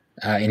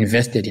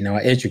invested in our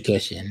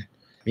education.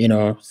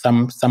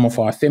 Some of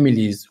our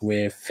families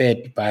were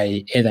fed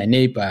by either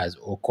neighbors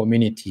or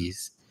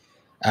communities.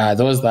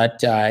 Those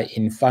that are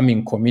in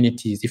farming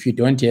communities, if you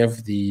don't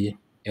have the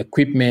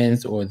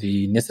equipment or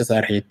the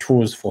necessary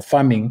tools for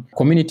farming,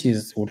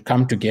 communities would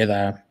come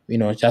together,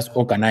 just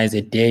organize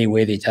a day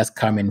where they just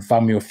come and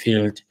farm your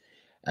field.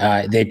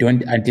 They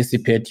don't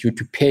anticipate you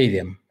to pay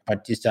them,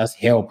 but it's just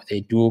help. They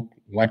do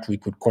what we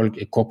could call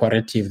a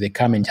cooperative. They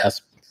come and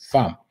just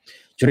farm.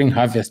 During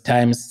harvest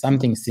times,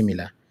 something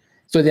similar.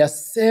 So there are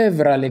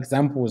several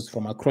examples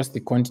from across the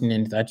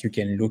continent that you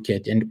can look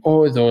at, and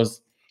all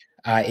those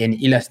are an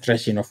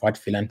illustration of what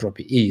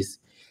philanthropy is.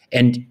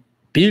 And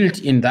built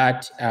in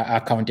that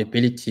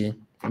accountability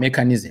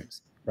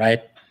mechanisms,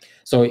 right?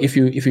 So if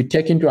you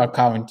take into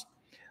account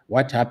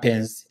what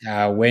happens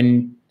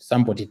when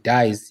somebody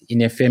dies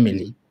in a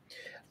family,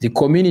 the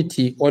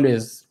community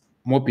always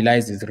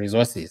mobilizes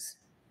resources,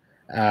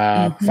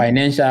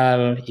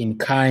 financial, in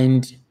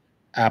kind,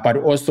 but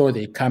also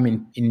they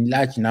come in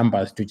large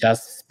numbers to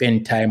just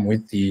spend time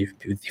with the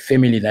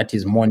family that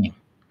is mourning,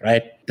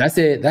 right? That's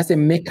a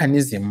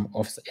mechanism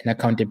of an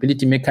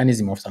accountability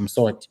mechanism of some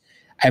sort.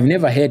 I've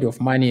never heard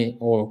of money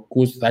or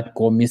goods that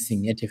go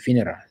missing at a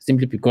funeral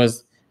simply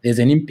because there's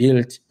an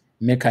inbuilt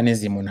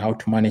mechanism on how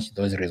to manage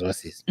those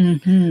resources.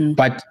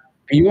 But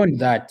beyond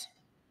that,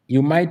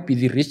 you might be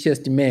the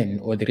richest man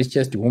or the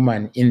richest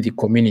woman in the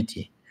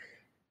community.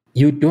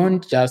 You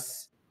don't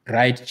just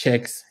write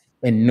checks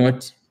and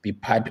not be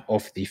part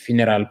of the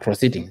funeral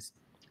proceedings.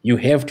 You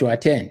have to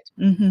attend.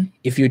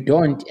 If you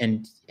don't,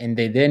 and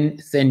they then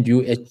send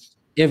you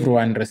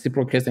everyone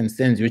reciprocates and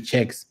sends you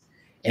checks,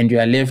 and you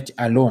are left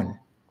alone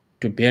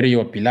to bury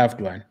your beloved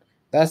one,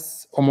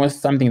 that's almost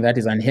something that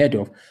is unheard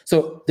of.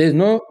 So there's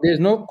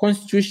no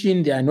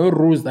constitution, there are no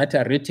rules that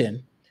are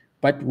written,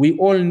 but we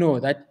all know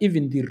that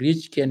even the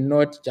rich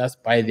cannot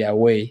just buy their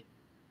way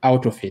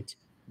out of it.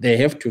 They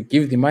have to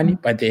give the money,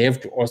 but they have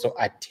to also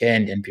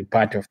attend and be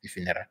part of the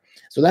funeral.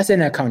 So that's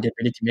an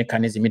accountability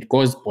mechanism. It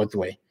goes both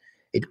ways.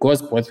 It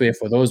goes both ways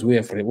for those who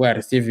are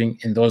receiving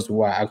and those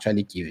who are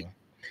actually giving.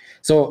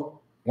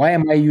 So why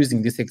am I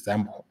using this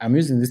example? I'm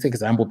using this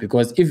example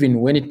because even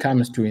when it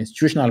comes to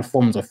institutional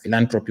forms of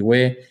philanthropy,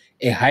 where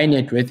a high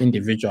net worth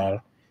individual,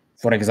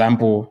 for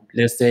example,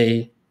 let's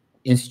say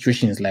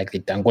institutions like the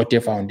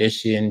Dangote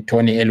Foundation,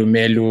 Tony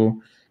Elumelu,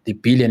 the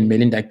Bill and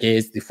Melinda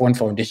Gates, the Fund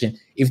Foundation,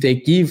 if they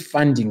give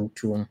funding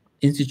to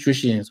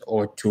institutions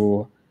or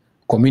to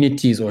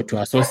communities or to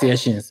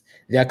associations,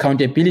 the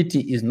accountability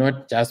is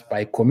not just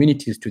by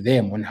communities to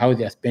them on how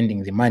they are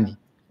spending the money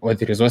or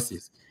the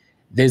resources.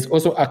 There's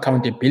also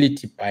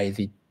accountability by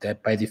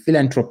the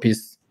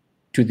philanthropists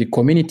to the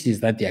communities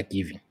that they are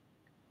giving,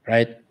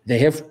 right? They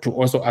have to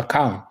also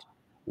account.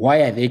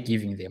 Why are they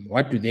giving them?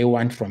 What do they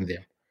want from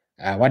them?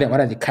 What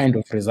are the kind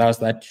of results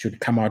that should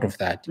come out of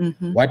that?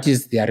 What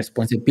is their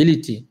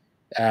responsibility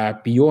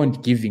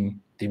beyond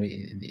giving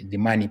the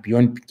money,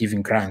 beyond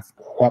giving grants?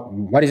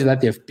 What is it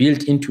that they've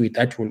built into it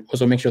that will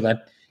also make sure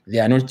that they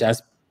are not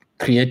just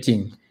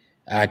creating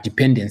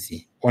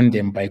dependency on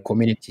them by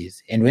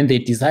communities. And when they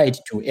decide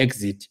to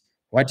exit,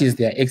 what is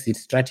their exit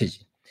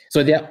strategy?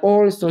 So there are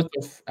all sorts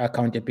of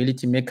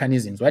accountability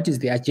mechanisms. What is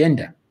the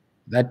agenda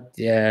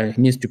that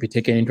needs to be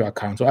taken into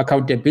account? So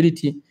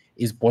accountability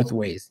is both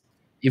ways.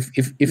 If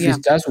it's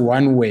just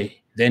one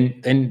way,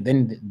 then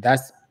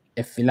that's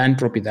a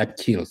philanthropy that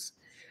kills.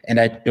 And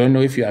I don't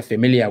know if you are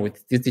familiar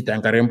with Tsitsi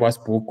Dangarembwa's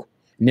book,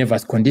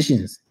 Nervous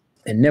Conditions.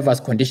 And Nervous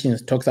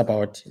Conditions talks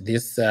about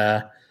this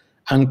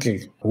uncle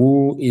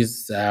who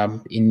is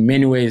in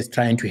many ways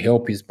trying to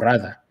help his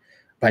brother.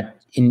 But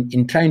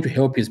in trying to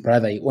help his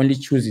brother, he only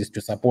chooses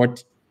to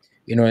support,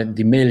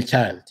 the male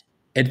child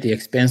at the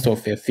expense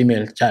of a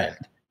female child.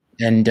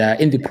 And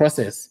in the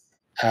process,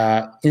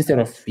 instead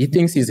of, he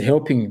thinks he's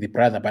helping the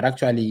brother, but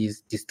actually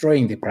he's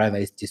destroying the brother,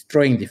 he's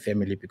destroying the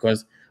family,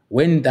 because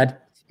when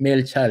that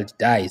male child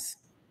dies,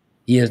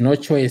 he has no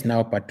choice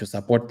now but to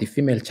support the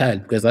female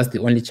child, because that's the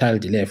only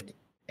child left.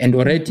 And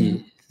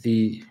already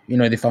the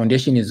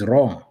foundation is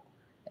wrong.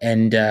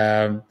 And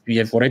we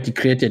have already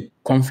created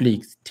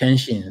conflicts,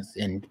 tensions,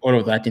 and all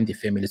of that in the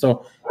family.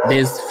 So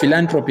there's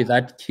philanthropy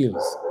that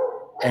kills.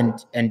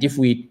 And if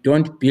we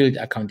don't build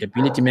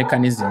accountability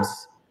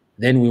mechanisms,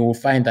 then we will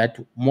find that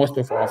most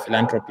of our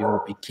philanthropy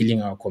will be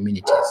killing our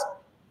communities.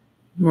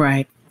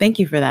 Right. Thank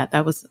you for that.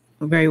 That was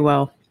very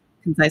well,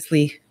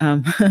 concisely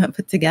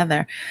put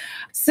together.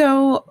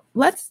 So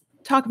let's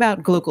talk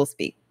about Glocal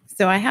Speak.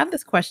 So I have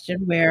this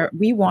question where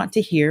we want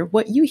to hear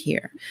what you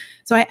hear.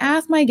 So I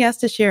asked my guests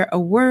to share a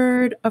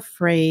word, a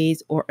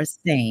phrase, or a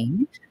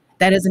saying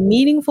that is a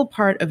meaningful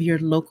part of your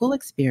local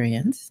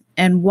experience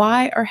and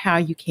why or how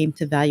you came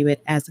to value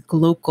it as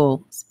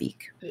Glocal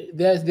Speak.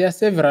 There are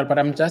several, but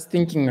I'm just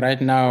thinking right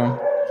now,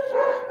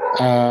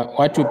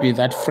 what would be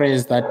that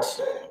phrase that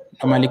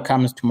normally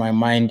comes to my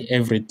mind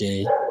every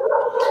day?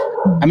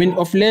 I mean,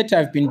 of late,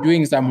 I've been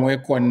doing some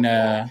work on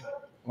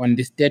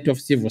the state of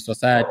civil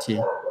society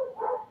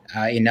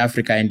in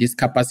Africa and this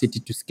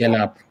capacity to scale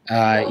up.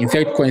 In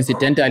fact,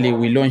 coincidentally,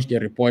 we launched a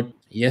report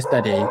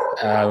yesterday,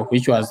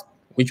 which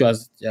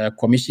was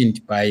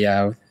commissioned by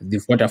the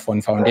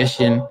Vodafone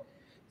Foundation,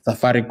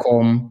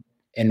 Safaricom,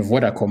 and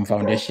Vodacom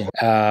Foundation.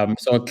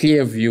 So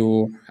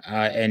Clearview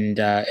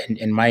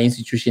and my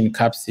institution,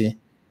 CAPSI,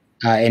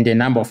 and a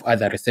number of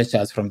other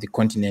researchers from the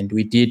continent,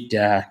 we did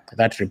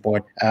that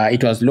report.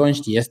 It was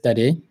launched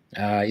yesterday.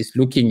 It's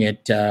looking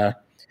at the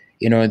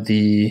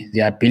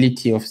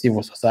ability of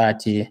civil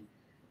society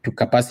to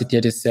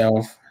capacitate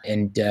itself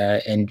and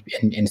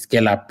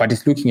scale up, but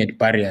it's looking at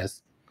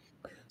barriers.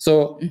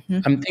 So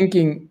I'm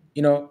thinking,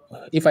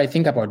 if I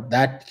think about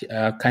that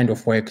kind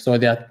of work, so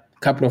there are a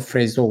couple of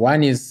phrases. So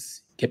one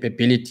is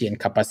capability and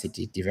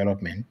capacity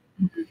development.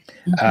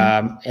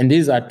 And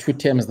these are two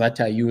terms that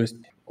are used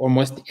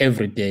almost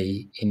every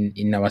day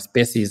in our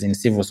spaces in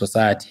civil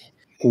society.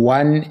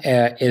 One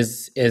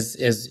is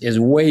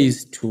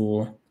ways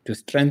to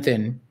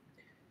strengthen,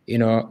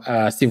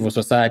 civil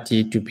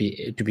society to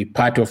be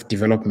part of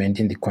development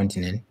in the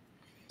continent,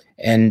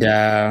 and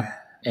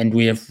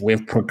we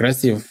have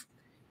progressive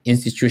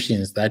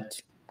institutions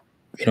that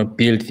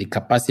build the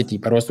capacity,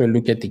 but also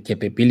look at the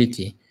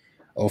capability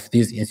of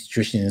these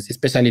institutions,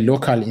 especially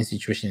local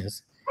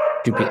institutions,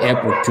 to be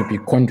able to be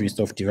conduits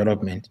of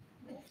development.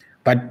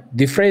 But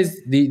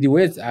the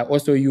words are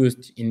also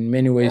used in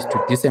many ways to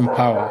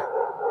disempower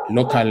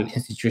local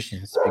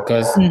institutions,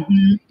 because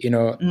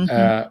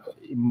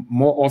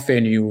more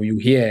often you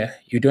hear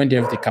you don't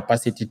have the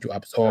capacity to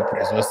absorb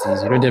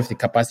resources, you don't have the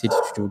capacity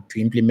to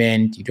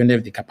implement, you don't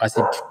have the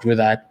capacity to do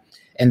that,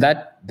 and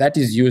that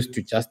is used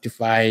to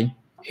justify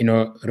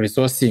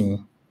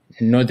resourcing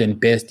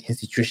northern-based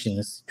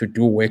institutions to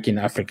do work in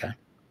Africa.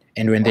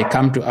 And when they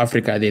come to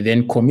Africa, they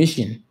then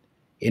commission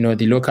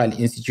the local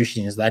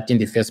institutions that in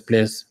the first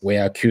place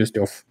were accused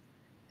of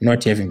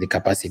not having the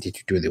capacity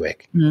to do the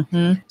work.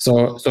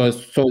 So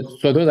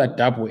those are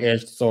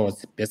double-edged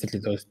swords, basically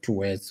those two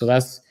words. So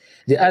that's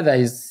the other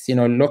is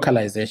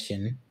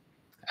localization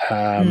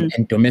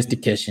and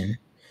domestication.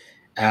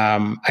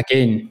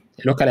 Again,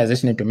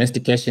 localization and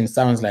domestication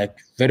sounds like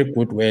very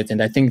good words,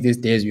 and I think these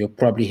days you've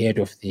probably heard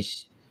of the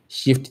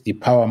Shift the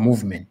Power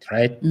movement,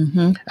 right?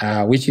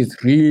 Which is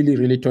really,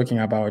 really talking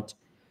about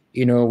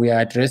we are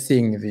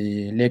addressing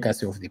the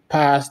legacy of the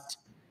past,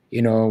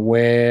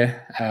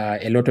 where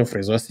a lot of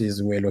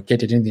resources were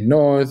located in the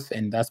north,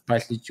 and that's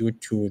partly due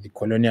to the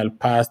colonial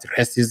past,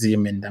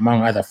 racism, and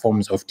among other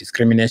forms of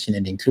discrimination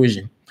and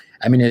exclusion.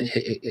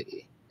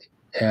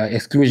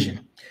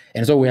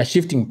 And so we are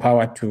shifting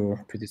power to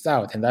the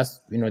south, and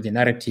that's the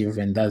narrative,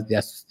 and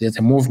there's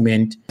a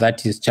movement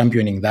that is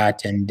championing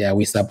that, and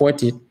we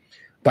support it.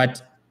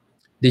 But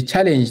the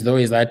challenge, though,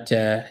 is that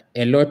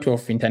a lot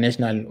of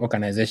international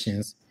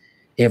organizations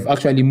have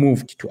actually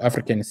moved to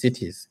African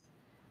cities,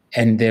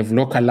 and they've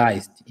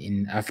localized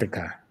in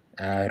Africa,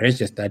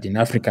 registered in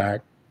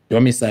Africa,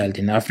 domiciled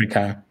in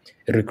Africa,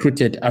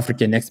 recruited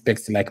African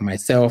experts like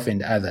myself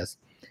and others.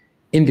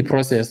 In the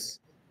process,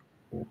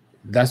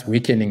 that's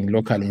weakening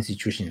local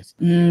institutions.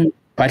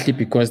 partly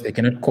because they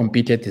cannot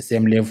compete at the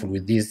same level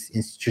with these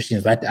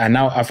institutions that are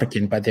now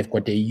African, but they've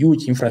got a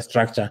huge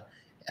infrastructure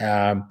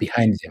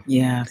behind them.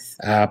 Yes.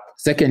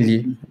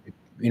 Secondly,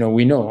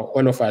 we know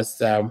all of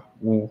us,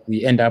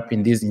 we end up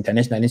in these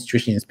international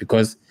institutions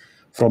because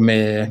from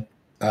a,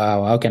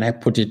 how can I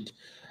put it?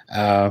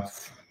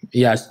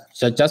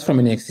 Just from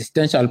an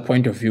existential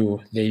point of view,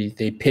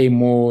 they pay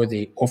more,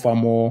 they offer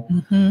more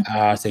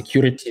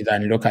security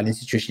than local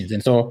institutions.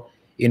 And so,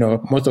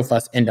 most of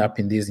us end up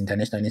in these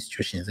international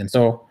institutions. And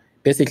so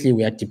basically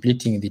we are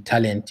depleting the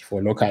talent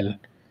for local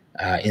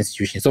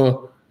institutions.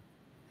 So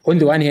on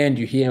the one hand,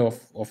 you hear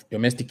of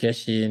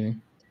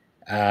domestication,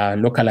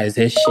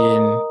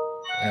 localization,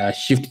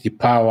 shift the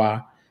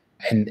power,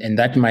 and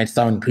that might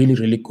sound really,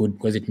 really good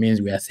because it means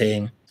we are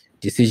saying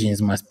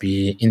decisions must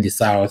be in the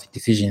South,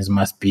 decisions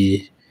must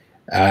be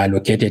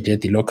located at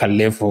the local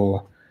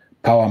level,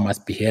 power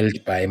must be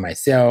held by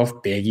myself,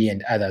 Peggy,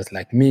 and others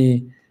like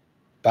me.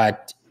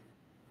 But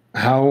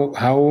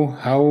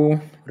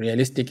how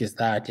realistic is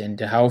that, and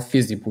how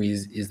feasible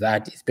is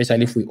that,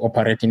 especially if we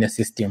operate in a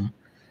system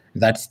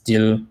that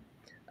still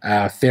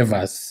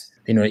favors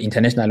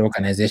international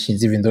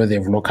organizations, even though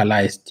they've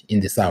localized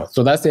in the South?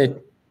 So that's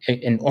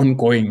an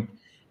ongoing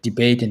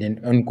debate and an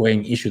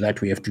ongoing issue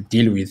that we have to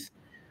deal with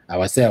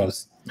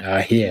ourselves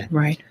here.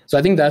 Right. So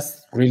I think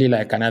that's really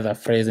like another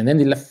phrase. And then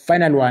the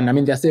final one, I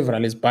mean, there are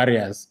several, is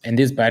barriers. And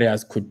these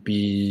barriers could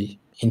be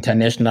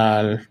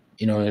international,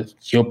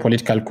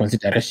 geopolitical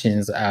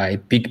considerations are a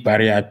big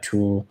barrier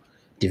to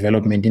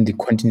development in the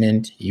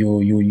continent.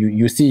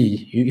 You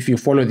see, if you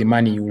follow the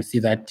money, you will see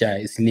that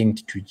it's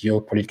linked to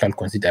geopolitical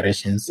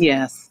considerations.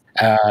 Yes.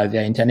 There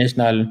are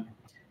international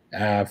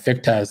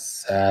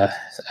factors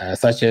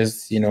such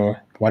as,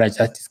 what I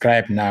just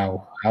described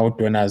now, how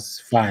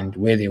donors fund,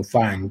 where they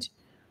fund,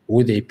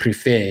 who they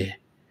prefer,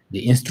 the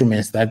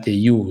instruments that they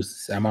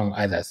use, among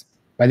others.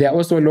 But there are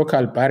also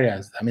local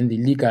barriers. I mean, the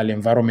legal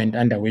environment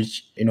under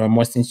which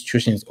most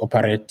institutions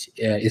operate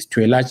is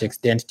to a large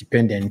extent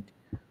dependent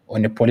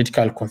on the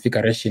political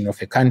configuration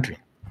of a country.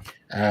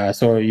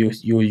 So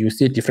you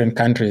see different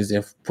countries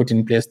have put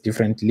in place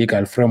different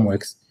legal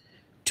frameworks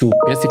to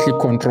basically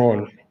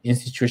control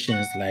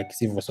institutions like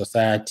civil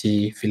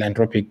society,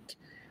 philanthropic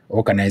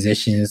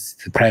organizations,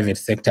 the private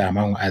sector,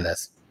 among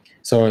others.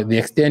 So the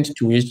extent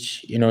to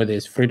which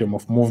there's freedom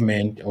of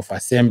movement, of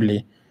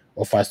assembly,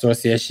 of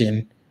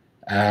association,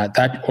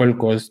 that all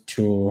goes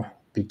to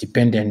be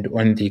dependent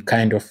on the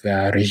kind of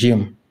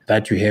regime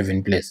that you have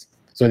in place.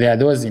 So there are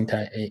those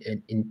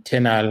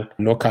internal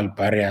local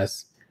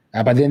barriers,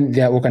 but then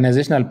there are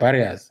organizational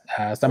barriers.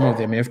 Some of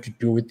them have to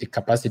do with the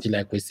capacity,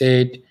 like we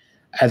said.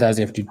 Others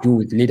have to do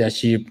with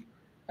leadership.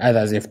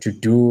 Others have to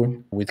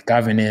do with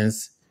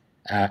governance.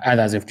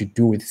 Others have to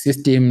do with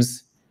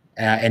systems.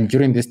 And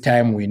during this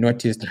time, we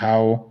noticed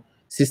how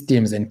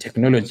systems and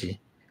technology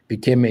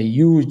became a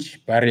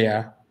huge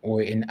barrier or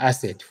an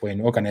asset for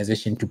an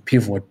organization to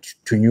pivot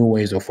to new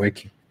ways of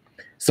working.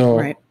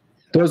 So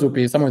those would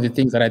be some of the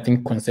things that I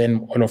think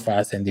concern all of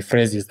us, and the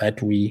phrases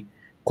that we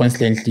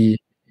constantly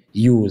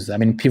use. I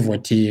mean,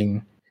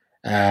 pivoting,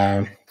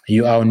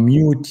 you are on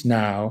mute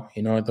now,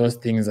 those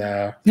things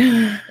are,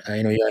 you're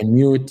on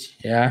mute,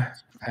 yeah.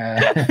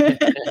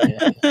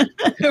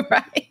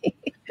 Right.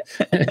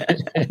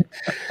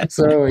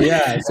 So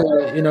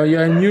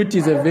you're on mute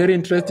is a very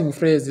interesting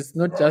phrase. It's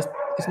not just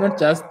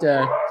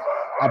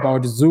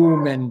about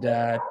Zoom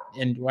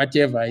and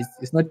whatever.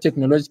 It's not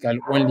technological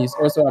only. It's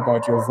also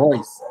about your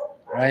voice,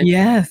 right?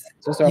 Yes.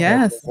 It's also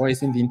about your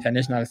voice in the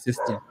international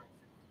system.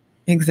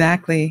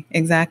 Exactly.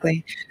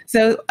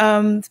 So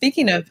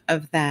speaking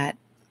of that,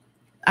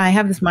 I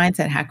have this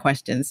mindset hack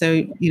question.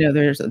 So,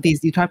 there's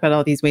these, you talk about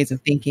all these ways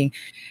of thinking.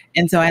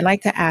 And so I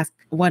like to ask,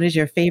 what is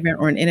your favorite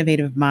or an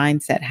innovative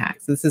mindset hack?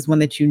 So this is one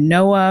that you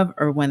know of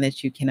or one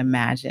that you can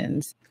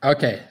imagine.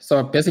 Okay.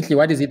 So basically,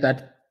 what is it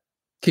that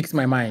kicks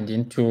my mind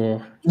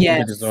into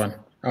the zone?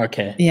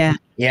 Okay. Yeah.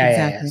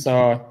 Exactly.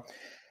 So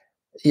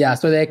there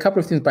are a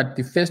couple of things, but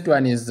the first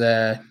one is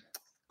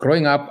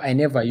growing up, I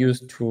never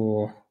used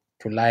to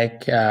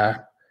like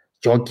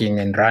jogging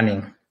and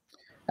running.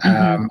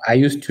 I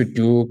used to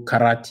do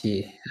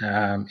karate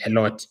a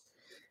lot,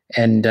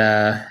 and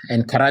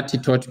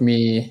karate taught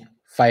me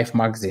 5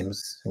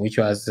 maxims, which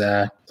was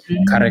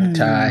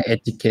character,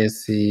 etiquette,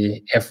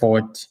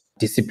 effort,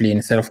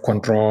 discipline,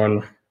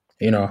 self-control,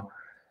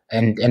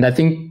 and I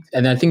think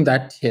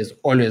that has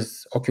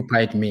always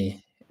occupied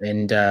me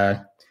and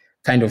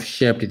kind of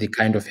shaped the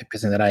kind of a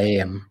person that I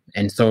am.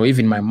 And so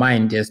even my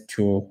mind has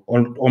to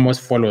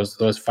almost follows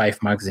those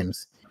 5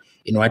 maxims.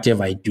 In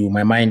whatever I do,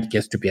 my mind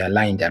gets to be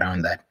aligned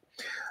around that.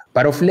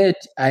 But of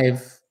late,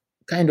 I've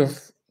kind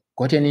of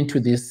gotten into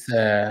this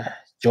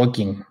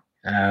jogging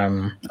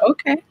a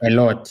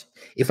lot.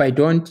 If I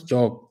don't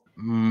jog,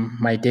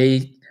 my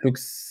day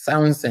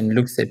sounds and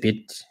looks a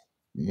bit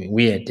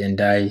weird, and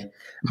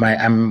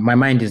my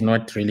mind is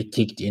not really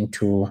kicked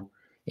into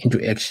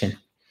action.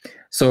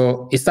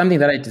 So it's something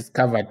that I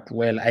discovered.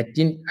 Well, at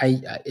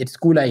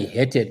school I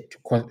hated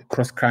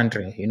cross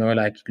country,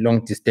 like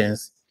long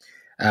distance.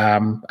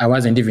 I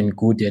wasn't even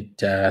good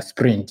at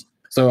sprint.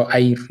 So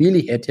I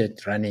really hated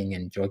running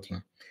and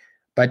jogging.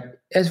 But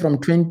as from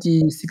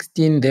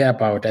 2016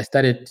 thereabout, I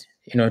started,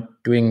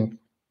 doing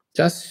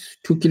just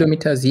 2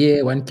 kilometers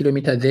here, 1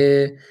 kilometer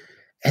there.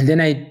 And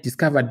then I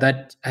discovered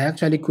that I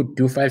actually could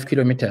do 5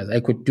 kilometers. I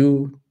could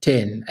do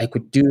 10, I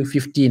could do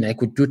 15, I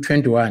could do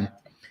 21.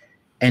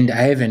 And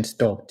I haven't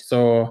stopped.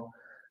 So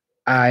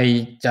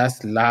I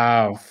just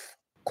love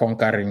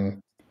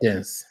conquering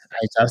distance.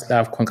 I just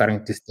love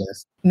conquering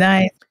distance.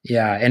 Nice.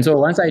 Yeah. And so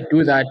once I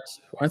do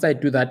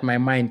that, my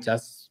mind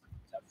just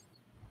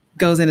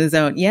goes in a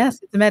zone.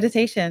 Yes, it's a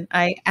meditation.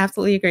 I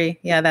absolutely agree.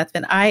 Yeah,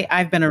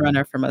 I've been a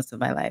runner for most of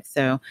my life.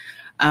 So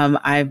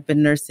I've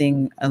been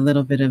nursing a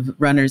little bit of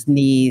runner's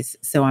knees.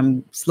 So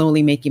I'm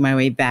slowly making my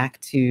way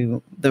back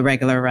to the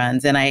regular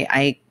runs. And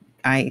I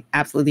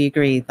absolutely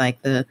agree.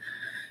 Like the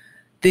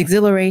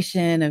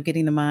exhilaration of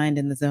getting the mind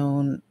in the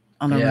zone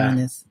on a run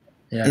is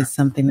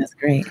something that's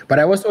great. But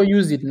I also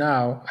use it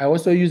now.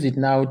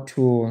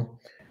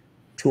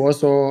 To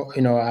also,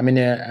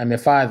 I'm a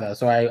father,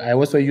 so I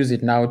also use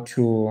it now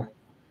to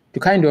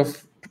kind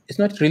of, it's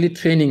not really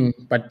training,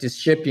 but just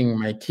shaping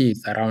my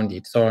kids around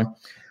it. So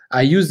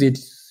I use it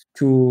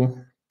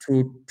to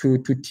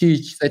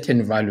teach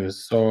certain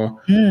values. So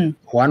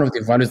one of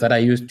the values that I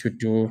used to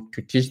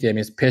teach them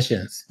is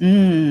patience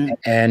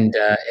and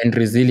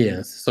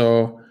resilience.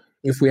 So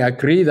if we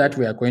agree that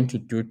we are going to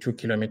do 2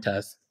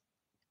 kilometers,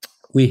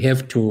 we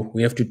have to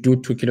do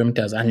 2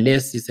 kilometers,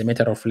 unless it's a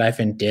matter of life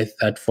and death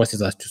that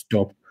forces us to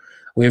stop.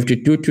 We have to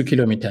do 2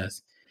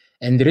 kilometers.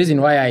 And the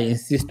reason why I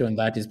insist on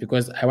that is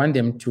because I want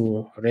them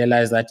to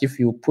realize that if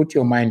you put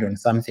your mind on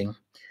something,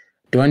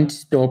 don't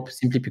stop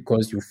simply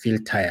because you feel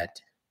tired,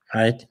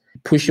 right?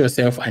 Push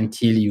yourself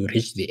until you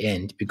reach the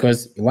end,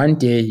 because one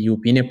day you'll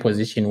be in a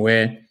position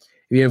where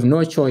you have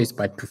no choice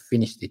but to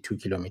finish the 2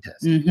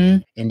 kilometers. Mm-hmm.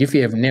 And if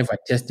you have never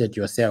tested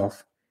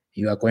yourself,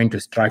 you are going to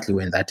struggle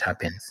when that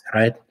happens,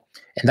 right?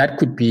 And that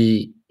could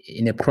be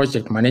in a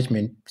project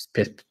management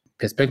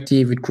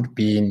perspective. It could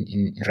be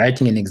in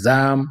writing an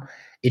exam.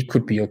 It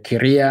could be your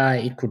career.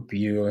 It could be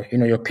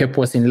your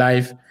purpose in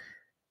life.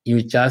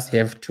 You just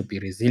have to be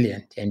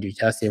resilient, and you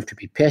just have to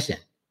be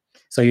patient.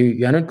 So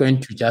you are not going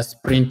to just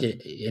sprint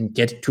and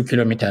get 2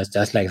 kilometers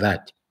just like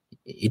that.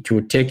 It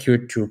will take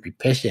you to be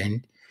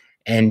patient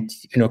and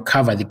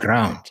cover the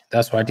ground.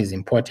 That's what is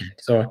important.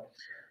 So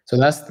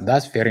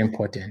that's very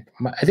important.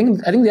 I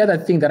think the other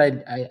thing that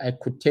I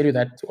could tell you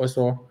that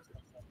also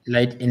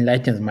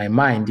enlightens my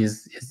mind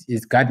is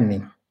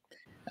gardening.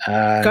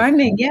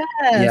 Gardening,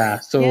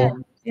 yes.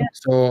 Yeah.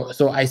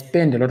 So I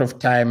spend a lot of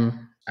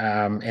time,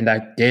 and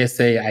I dare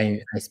say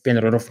I spend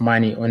a lot of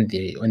money on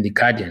the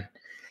garden.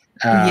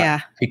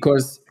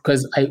 Because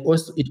it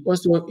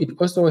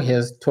also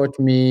has taught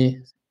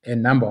me a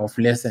number of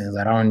lessons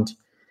around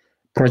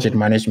project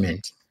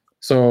management.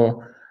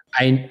 So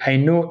I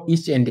know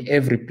each and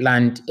every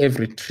plant,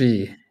 every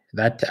tree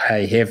that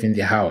I have in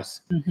the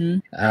house. Mm-hmm.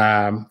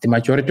 The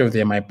majority of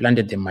them, I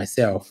planted them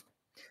myself.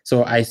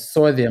 So I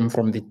saw them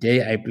from the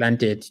day I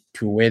planted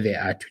to where they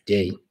are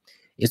today.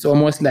 It's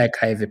almost like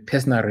I have a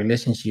personal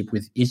relationship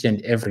with each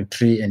and every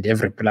tree and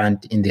every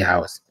plant in the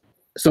house.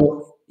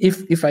 So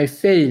if I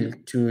fail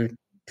to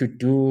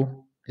do,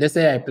 let's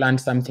say I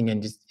plant something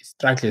and it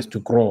struggles to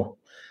grow,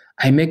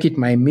 I make it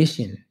my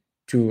mission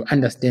to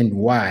understand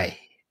why.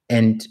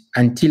 And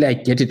until I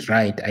get it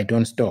right, I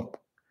don't stop.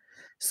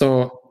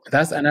 So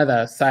that's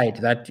another side,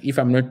 that if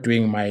I'm not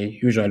doing my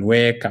usual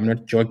work, I'm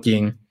not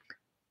jogging,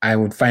 I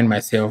would find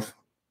myself,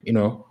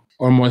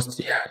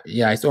 almost,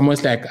 it's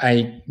almost like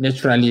I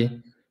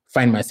naturally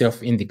find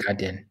myself in the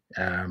garden,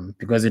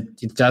 because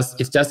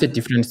it's just a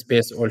different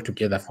space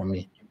altogether for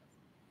me.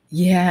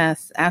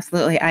 Yes,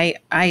 absolutely.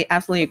 I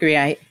absolutely agree.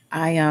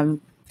 I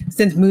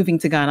since moving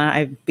to Ghana,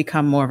 I've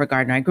become more of a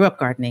gardener. I grew up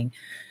gardening,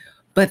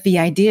 but the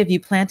idea of you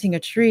planting a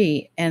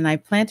tree, and I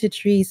planted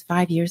trees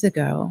 5 years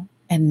ago,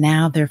 and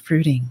now they're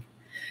fruiting.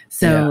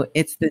 So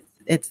it's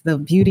the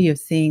beauty of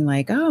seeing,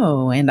 like,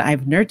 oh, and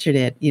I've nurtured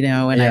it,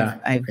 and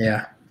I've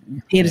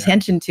paid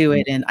attention to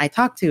it, and I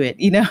talk to it,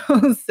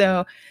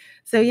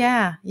 So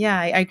yeah,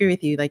 I agree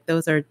with you. Like,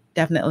 those are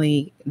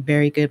definitely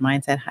very good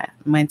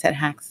mindset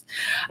hacks.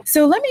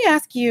 So let me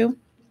ask you,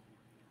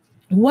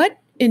 what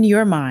in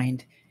your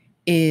mind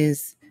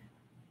is,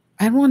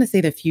 I don't want to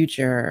say the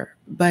future,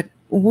 but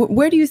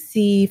where do you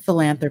see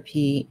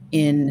philanthropy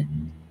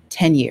in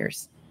 10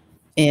 years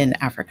in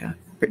Africa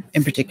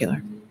in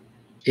particular?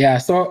 Yeah,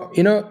 so,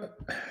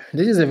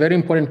 this is a very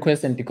important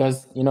question,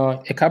 because,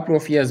 a couple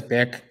of years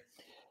back,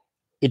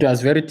 it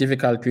was very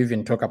difficult to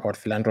even talk about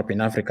philanthropy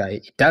in Africa.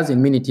 It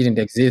doesn't mean it didn't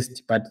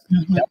exist, but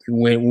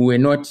we were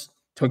not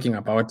talking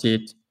about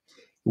it.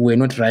 We were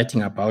not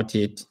writing about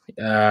it.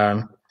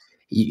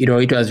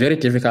 It was very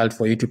difficult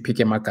for you to pick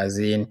a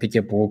magazine, pick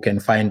a book,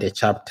 and find a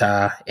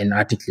chapter, an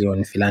article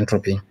on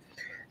philanthropy.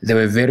 There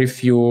were very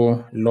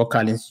few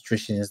local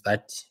institutions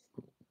that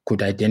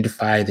could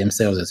identify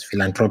themselves as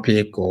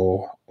philanthropic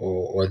or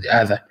the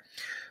other.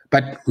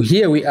 But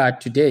here we are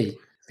today.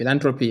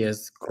 Philanthropy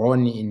has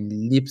grown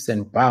in leaps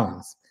and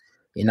bounds.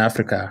 in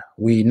Africa.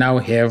 We now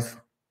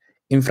have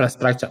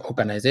infrastructure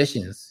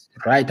organizations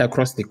right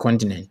across the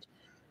continent.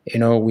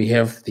 We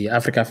have the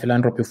Africa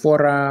Philanthropy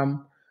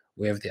Forum,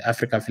 we have the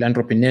Africa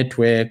Philanthropy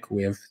Network,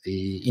 we have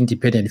the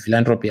Independent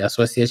Philanthropy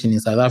Association in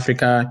South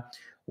Africa,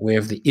 we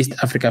have the East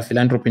Africa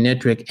Philanthropy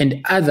Network,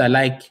 and other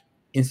like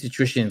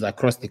institutions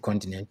across the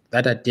continent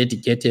that are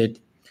dedicated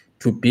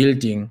to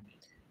building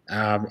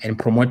and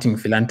promoting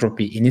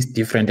philanthropy in its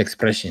different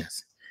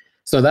expressions.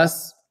 So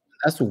that's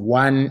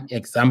one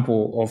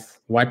example of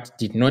what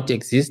did not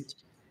exist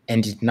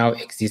and it now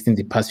exists in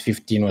the past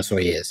 15 or so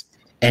years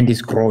and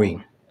is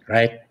growing,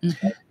 right?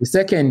 Mm-hmm. The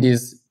second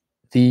is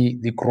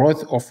the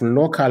growth of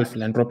local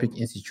philanthropic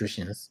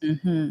institutions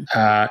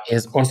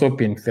has also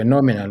been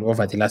phenomenal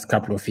over the last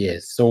couple of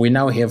years. So we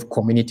now have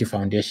community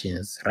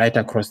foundations right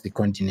across the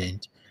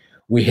continent.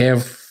 We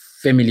have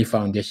family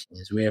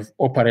foundations, we have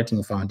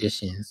operating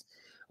foundations,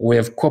 we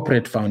have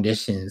corporate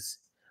foundations,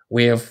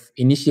 we have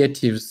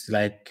initiatives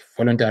like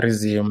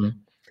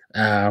voluntarism,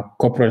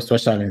 corporate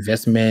social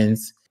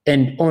investments,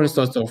 and all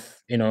sorts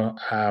of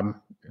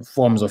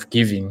forms of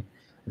giving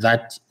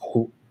that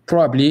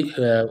probably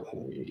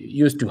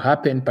used to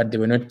happen, but they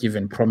were not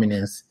given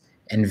prominence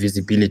and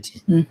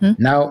visibility. Mm-hmm.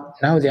 Now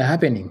they're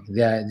happening.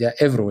 They're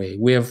everywhere.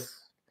 We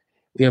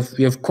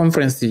have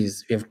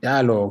conferences, we have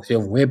dialogues, we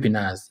have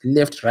webinars,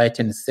 left, right,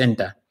 and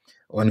center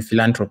on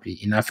philanthropy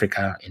in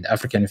Africa and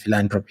African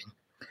philanthropy.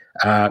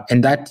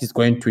 And that is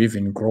going to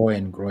even grow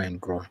and grow and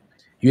grow.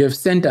 You have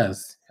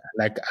centers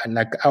like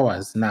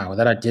ours now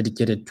that are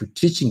dedicated to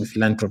teaching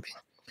philanthropy,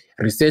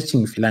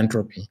 researching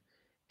philanthropy,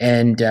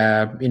 and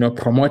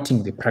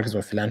promoting the practice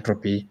of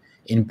philanthropy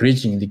in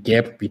bridging the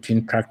gap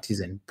between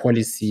practice and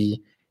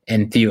policy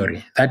and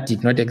theory. That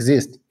did not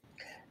exist.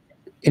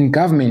 In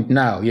government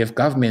now, you have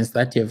governments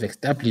that have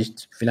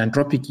established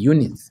philanthropic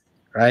units,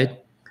 right?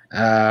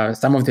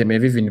 Some of them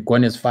have even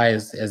gone as far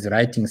as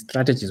writing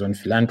strategies on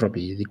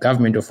philanthropy. The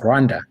government of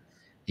Rwanda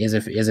has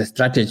a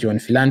strategy on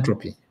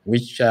philanthropy,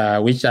 which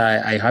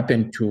I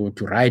happen to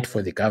write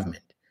for the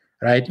government,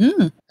 right?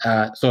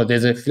 So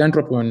there's a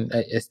philanthropy on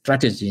a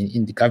strategy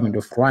in the government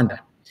of Rwanda.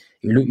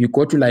 You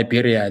go to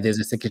Liberia, there's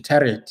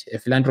a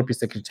philanthropy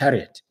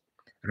secretariat,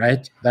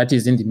 right? That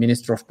is in the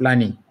Ministry of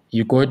Planning.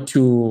 You go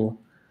to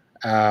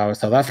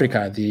South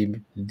Africa,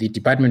 the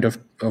Department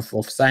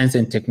of Science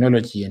and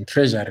Technology and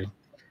Treasury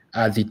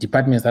are the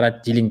departments that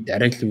are dealing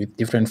directly with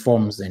different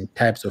forms and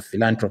types of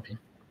philanthropy.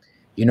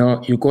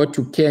 You go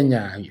to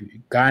Kenya,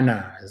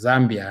 Ghana,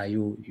 Zambia,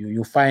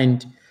 you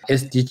find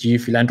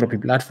SDG philanthropy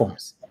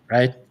platforms,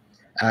 right?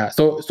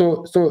 So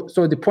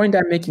the point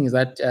I'm making is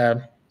that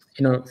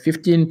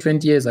 15,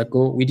 20 years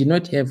ago, we did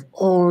not have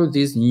all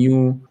these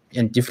new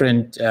and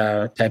different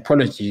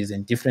typologies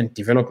and different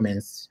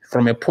developments.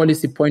 From a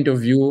policy point of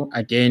view,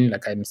 again,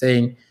 like I'm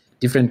saying,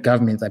 different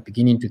governments are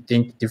beginning to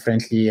think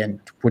differently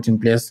and to put in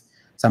place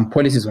some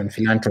policies on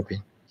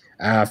philanthropy.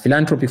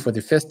 Philanthropy for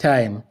the first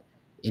time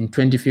in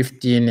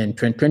 2014 and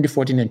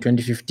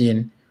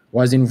 2015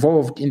 was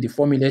involved in the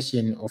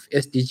formulation of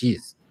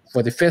SDGs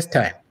for the first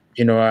time.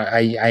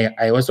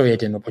 I also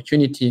had an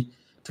opportunity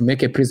to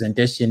make a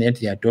presentation at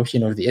the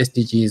adoption of the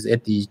SDGs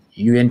at the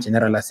UN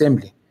General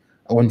Assembly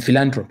on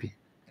philanthropy.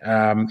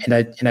 And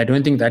I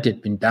don't think that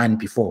had been done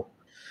before.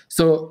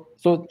 So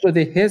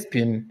there has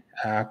been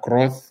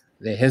growth,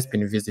 there has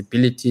been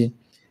visibility,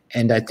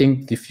 and I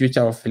think the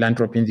future of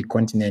philanthropy in the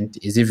continent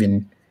is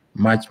even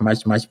much,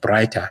 much, much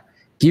brighter,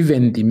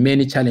 given the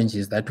many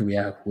challenges that we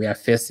are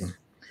facing.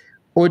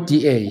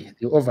 ODA,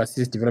 the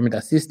Overseas Development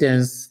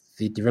Assistance,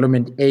 the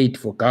development aid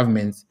for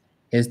governments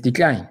has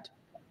declined.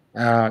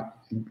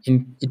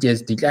 It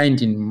has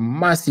declined in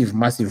massive,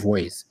 massive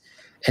ways.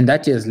 And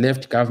that has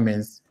left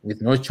governments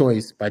with no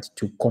choice but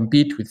to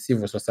compete with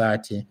civil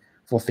society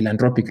for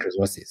philanthropic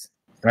resources,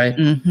 right?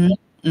 Mm-hmm.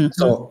 Mm-hmm.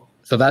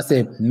 So that's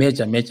a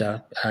major,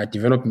 major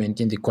development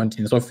in the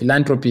continent. So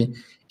philanthropy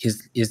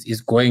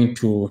is going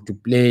to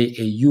play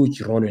a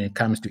huge role when it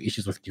comes to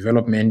issues of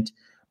development,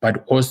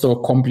 but also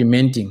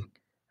complementing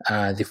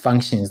the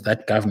functions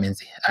that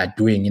governments are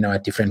doing in our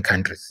different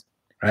countries,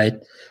 right?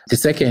 The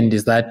second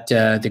is that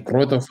the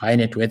growth of high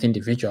net worth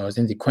individuals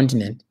in the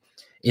continent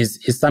is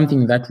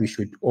something that we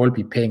should all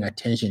be paying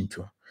attention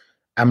to.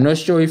 I'm not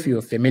sure if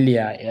you're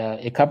familiar.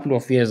 A couple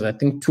of years, I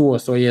think 2 or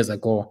so years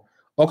ago,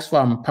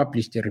 Oxfam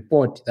published a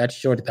report that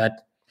showed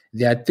that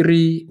there are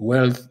three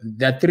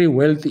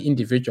wealthy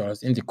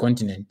individuals in the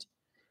continent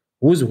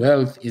whose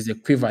wealth is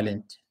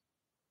equivalent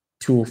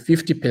to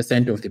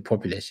 50% of the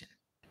population.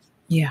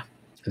 Yeah.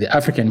 The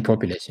African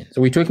population.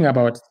 So we're talking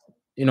about,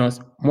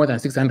 more than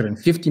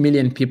 650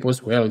 million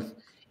people's wealth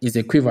is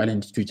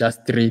equivalent to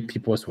just 3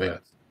 people's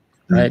wealth,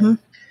 right?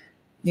 Mm-hmm.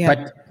 Yeah.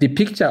 But the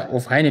picture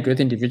of high net worth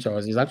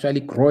individuals is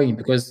actually growing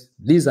because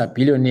these are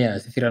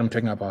billionaires that I'm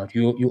talking about.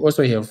 You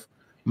also have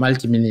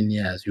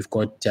multimillionaires. You've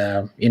got,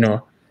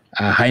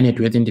 high net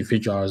worth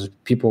individuals,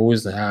 people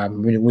whose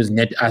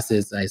net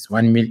assets is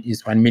 $1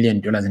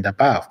 million and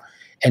above.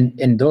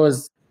 And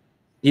those,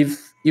 if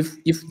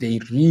they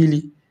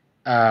really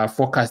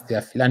focus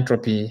their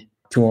philanthropy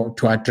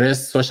to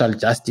address social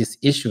justice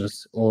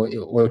issues or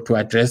to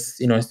address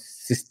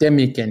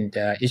systemic and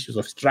issues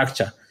of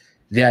structure,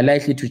 they are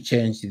likely to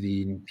change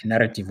the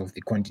narrative of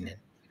the continent.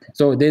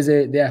 So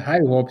there are high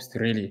hopes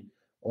really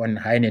on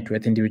high net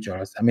worth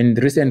individuals. I mean,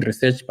 the recent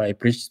research by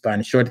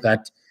Bridgespan showed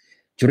that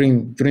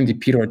during the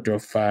period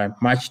of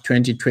March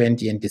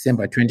 2020 and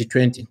December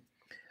 2020,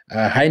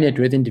 high net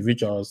worth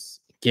individuals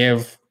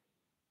gave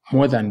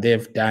more than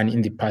they've done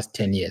in the past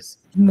 10 years.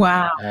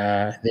 Wow.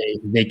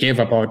 They gave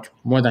about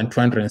more than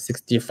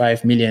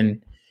 $265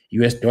 million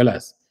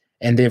US,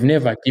 and they've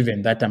never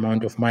given that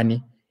amount of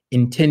money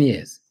in 10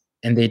 years.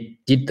 And they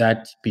did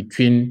that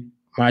between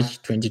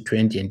March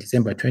 2020 and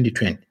December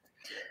 2020.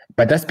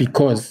 But that's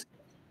because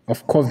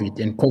of COVID,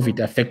 and COVID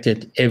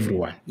affected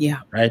everyone.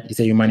 Yeah. Right?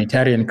 It's a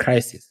humanitarian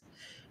crisis.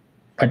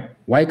 But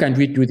why can't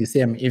we do the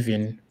same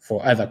even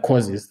for other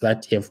causes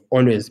that have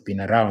always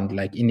been around,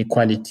 like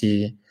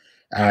inequality,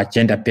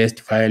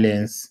 gender-based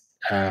violence,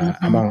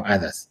 among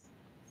others?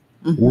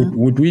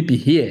 Would we be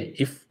here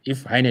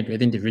if high net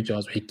worth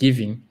individuals were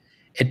giving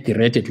at the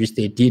rate at which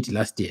they did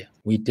last year?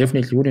 We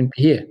definitely wouldn't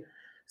be here.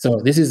 So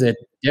this is a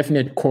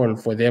definite call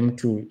for them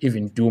to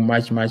even do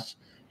much, much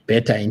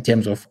better in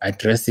terms of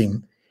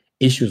addressing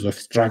issues of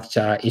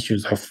structure,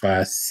 issues of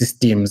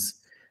systems,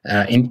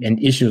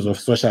 and issues of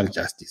social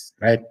justice,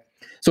 right?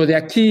 So there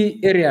are key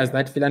areas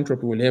that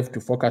philanthropy will have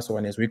to focus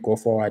on as we go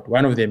forward.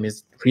 One of them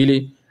is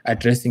really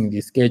addressing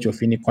the scourge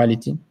of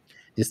inequality.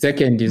 The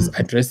second is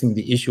addressing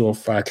the issue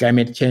of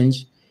climate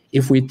change.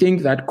 If we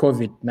think that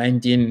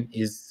COVID-19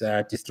 is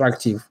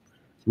destructive,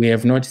 we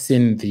have not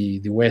seen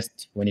the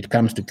West when it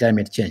comes to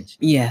climate change.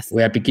 Yes.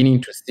 We are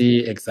beginning to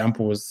see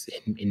examples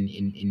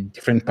in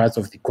different parts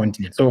of the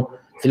continent. So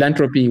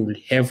philanthropy will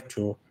have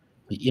to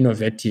be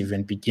innovative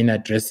and begin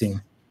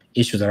addressing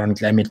issues around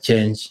climate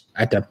change,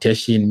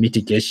 adaptation,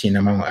 mitigation,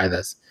 among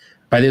others.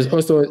 But there's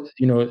also,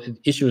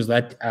 issues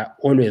that are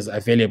always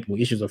available,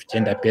 issues of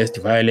gender-based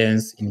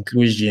violence,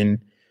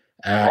 inclusion,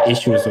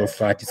 issues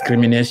of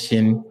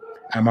discrimination,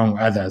 among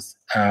others.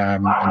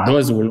 And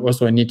those will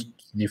also need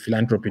the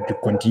philanthropy to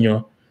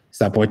continue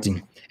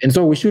supporting. And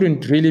so we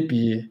shouldn't really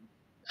be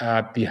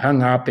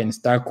hung up and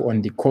stuck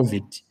on the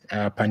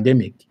COVID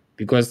pandemic,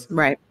 because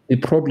the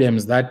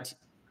problems that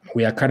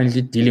we are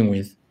currently dealing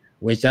with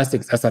were just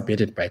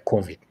exacerbated by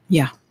COVID.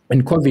 Yeah.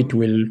 And COVID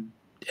will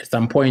at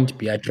some point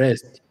be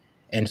addressed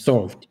and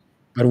solved,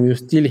 but we will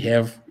still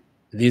have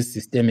these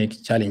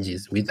systemic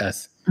challenges with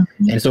us.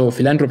 And so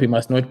philanthropy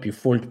must not be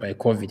fooled by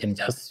COVID and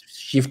just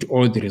shift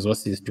all the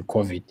resources to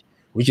COVID,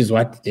 which is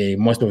what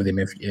most of them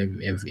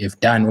have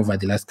done over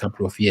the last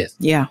couple of years.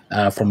 Yeah.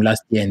 From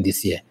last year and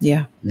this year.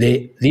 Yeah.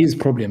 These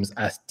problems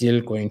are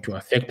still going to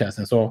affect us.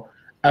 And so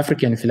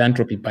African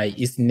philanthropy, by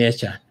its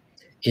nature,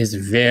 is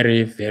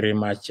very, very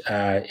much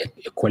a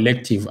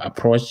collective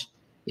approach.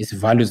 It's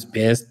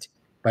values-based,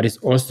 but it's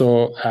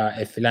also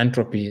a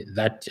philanthropy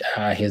that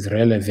has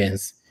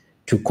relevance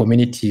to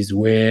communities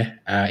where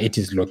it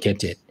is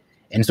located.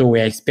 And so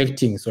we're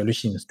expecting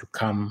solutions to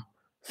come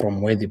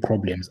from where the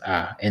problems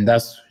are. And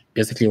that's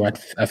basically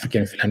what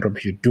African philanthropy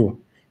should do.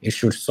 It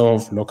should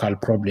solve local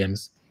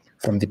problems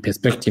from the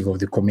perspective of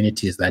the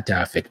communities that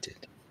are affected.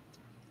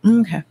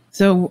 Okay.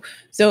 So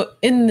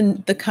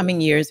in the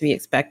coming years, we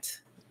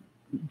expect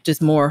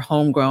just more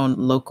homegrown,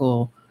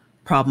 local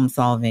problem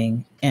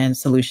solving and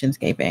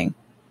solutionscaping.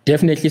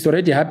 Definitely. It's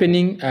already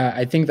happening.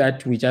 I think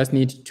that we just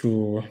need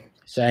to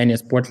shine a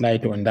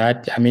spotlight on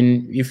that. I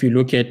mean, if you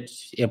look at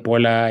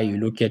Ebola, you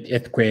look at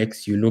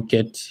earthquakes, you look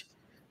at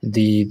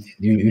the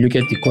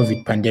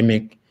COVID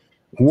pandemic,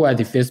 who are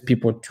the first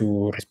people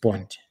to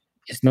respond?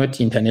 It's not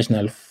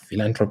international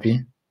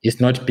philanthropy. It's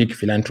not big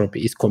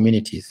philanthropy. It's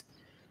communities.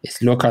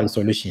 It's local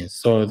solutions.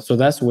 So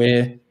that's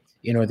where,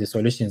 the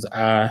solutions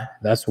are.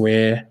 That's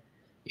where,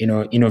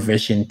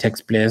 innovation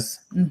takes place.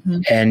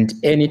 And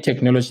any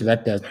technology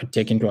that does not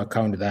take into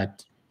account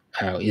that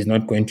is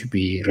not going to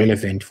be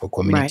relevant for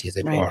communities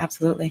at all.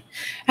 Absolutely.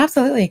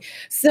 Absolutely.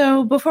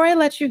 So before I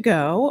let you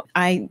go,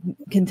 I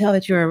can tell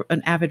that you're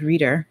an avid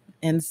reader.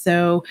 And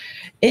so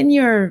in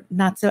your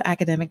not so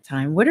academic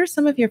time, what are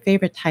some of your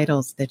favorite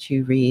titles that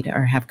you read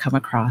or have come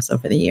across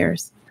over the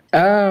years?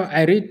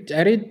 I read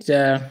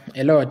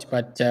a lot,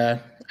 but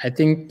I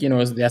think,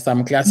 there are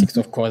some classics,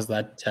 of course,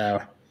 that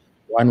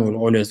one will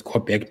always go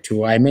back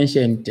to. I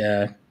mentioned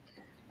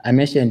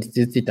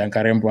Tsitsi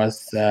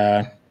Dankarembwa's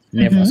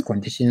Nervous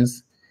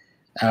Conditions.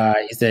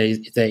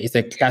 It's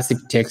a classic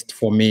text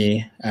for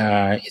me.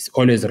 It's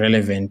always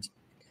relevant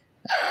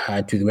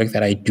to the work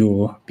that I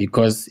do,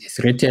 because it's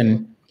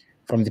written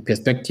from the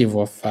perspective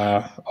of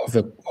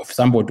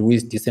somebody who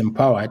is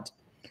disempowered,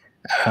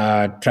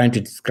 trying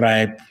to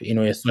describe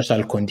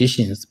social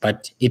conditions,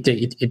 but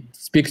it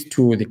speaks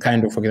to the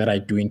kind of work that I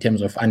do in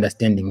terms of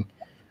understanding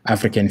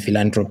African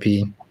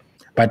philanthropy.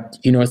 But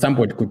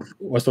somebody could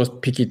also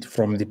pick it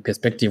from the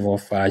perspective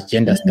of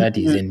gender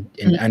studies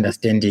and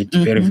understand it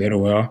very, very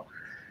well.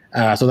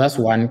 So that's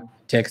one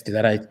text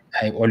that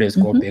I always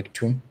go back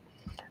to.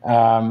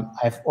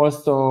 I've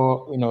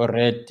also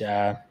read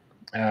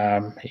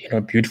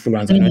Beautiful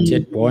Ones Are Not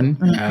Yet Born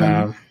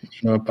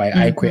by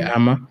Aikwe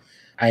Ama.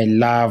 I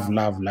love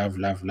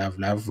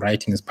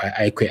writings by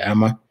Aikwe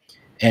Ama.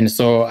 And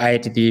so I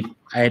had the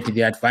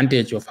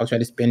advantage of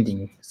actually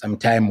spending some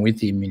time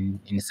with him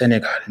in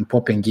Senegal, in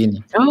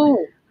Popengini.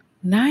 Oh,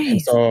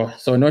 nice. And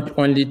so not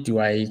only do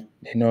I,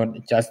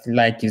 just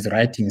like his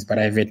writings, but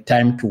I've had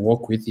time to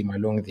walk with him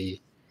along the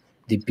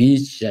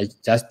beach,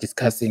 just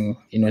discussing,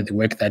 the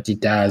work that he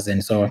does.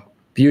 And so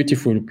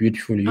beautiful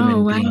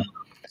human being.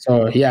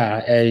 So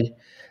yeah,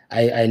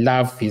 I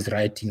love his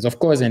writings, of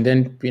course. And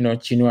then,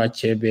 Chinua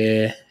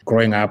Achebe,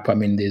 growing up, I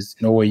mean, there's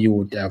no way you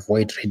would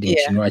avoid reading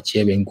Chinua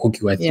Achebe and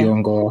Ngugi wa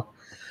Thiong'o.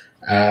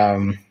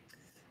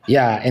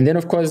 And then,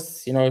 of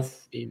course, you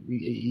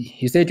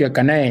said you're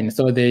Ghanaian.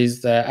 So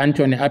there's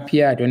Anthony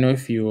Appiah. I don't know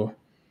if you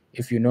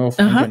know of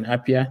Anthony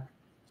Appiah,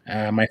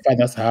 My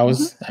Father's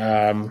House,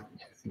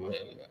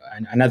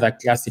 another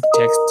classic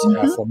text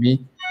for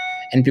me.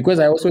 And because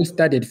I also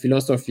studied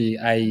philosophy,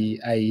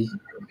 I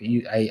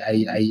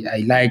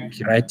like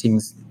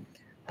writings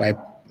by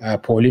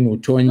Pauline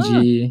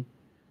Utonji,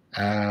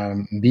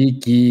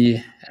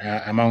 Mbiki,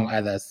 among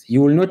others.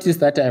 You will notice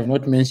that I have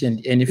not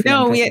mentioned any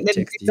text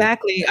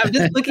exactly. Yet. I'm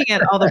just looking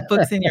at all the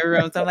books in your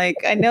room. So I'm like,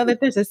 I know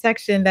that there's a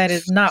section that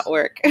is not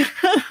work.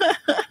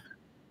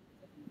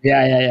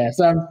 Yeah.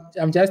 So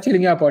I'm just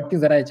telling you about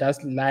things that I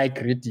just like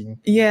reading.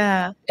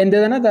 Yeah. And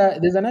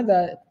there's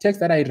another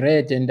text that I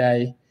read, and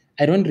I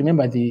don't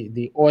remember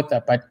the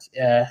author, but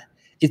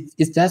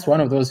it's just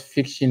one of those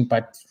fiction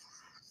but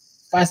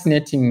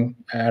fascinating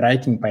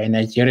writing by a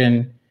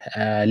Nigerian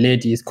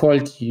lady. It's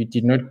called "You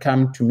Did Not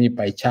Come to Me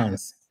by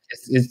Chance."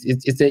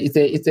 It's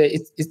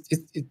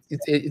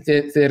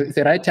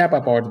a write-up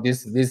about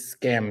these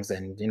scams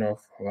and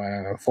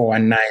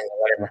 419 or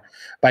whatever.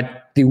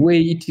 But the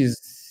way it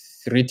is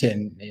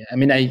written, I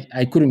mean,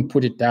 I couldn't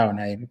put it down.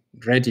 I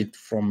read it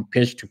from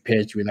page to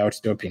page without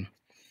stopping.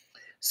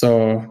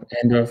 So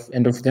then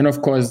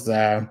of course,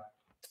 Chimamanda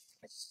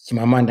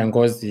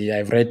Ngozi,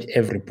 I've read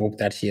every book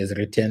that she has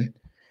written.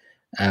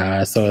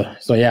 So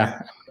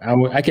yeah,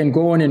 I can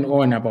go on and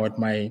on about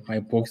my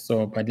books.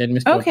 But let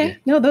me stop. Okay, here.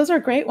 No, those are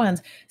great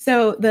ones.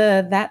 So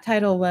that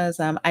title was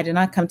 "I Did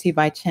Not Come to You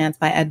by Chance"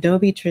 by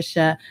Adobe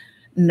Tricia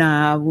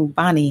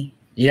Nwabani.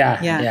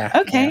 Yeah.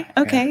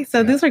 Okay.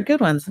 So those are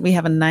good ones. We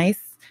have a nice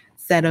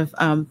set of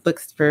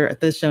books for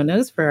the show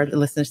notes for our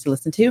listeners to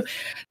listen to.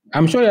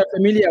 I'm sure you're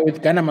familiar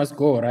with Ghana Must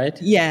Go, right?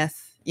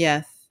 Yes.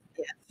 Yeah.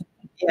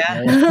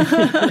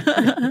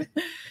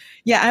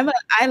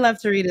 I love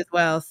to read as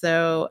well.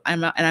 So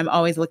I'm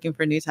always looking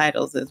for new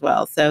titles as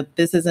well. So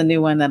this is a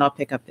new one that I'll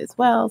pick up as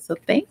well. So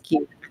thank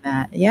you for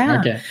that. Yeah.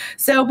 Okay.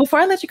 So before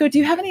I let you go, do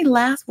you have any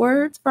last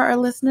words for our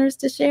listeners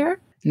to share?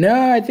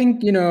 No, I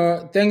think,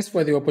 thanks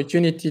for the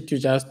opportunity to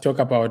just talk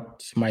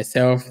about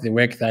myself, the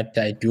work that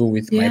I do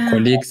with my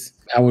colleagues.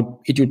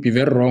 It would be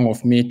very wrong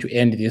of me to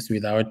end this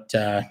without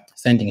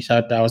sending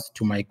shout outs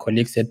to my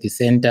colleagues at the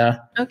center,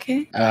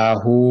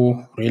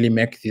 who really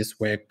make this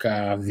work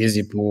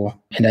visible.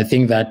 And I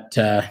think that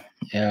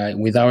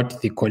without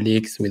the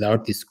colleagues,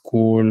 without the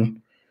school,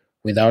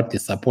 without the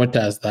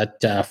supporters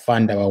that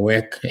fund our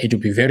work, it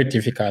would be very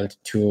difficult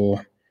to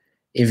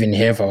even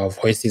have our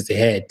voices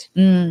heard.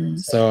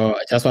 So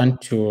I just want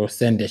to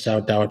send a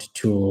shout out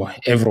to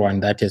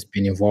everyone that has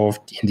been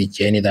involved in the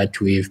journey that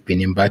we've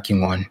been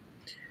embarking on.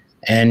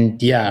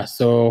 And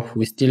so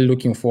we're still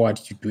looking forward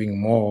to doing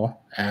more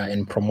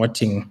and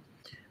promoting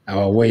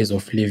our ways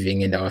of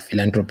living and our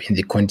philanthropy in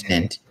the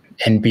continent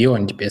and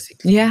beyond,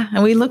 basically. Yeah,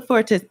 and we look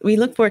forward to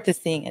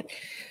seeing it.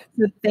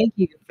 So thank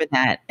you for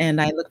that.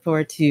 And I look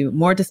forward to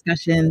more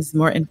discussions,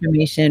 more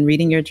information,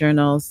 reading your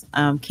journals.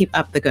 Keep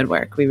up the good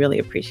work. We really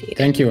appreciate it.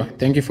 Thank you.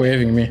 Thank you for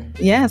having me.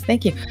 Yes,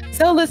 thank you.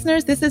 So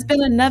listeners, this has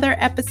been another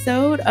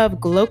episode of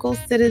Glocal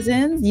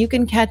Citizens. You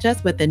can catch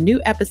us with a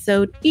new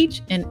episode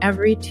each and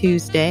every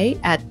Tuesday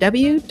at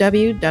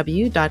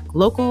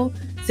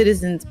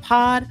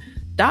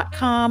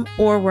www.glocalcitizenspod.com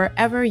or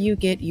wherever you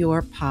get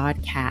your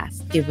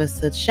podcast. Give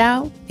us a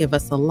shout, give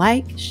us a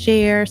like,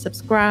 share,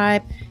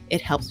 subscribe. It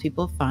helps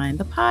people find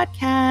the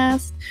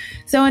podcast.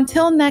 So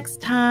until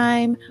next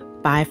time,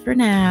 bye for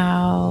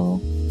now.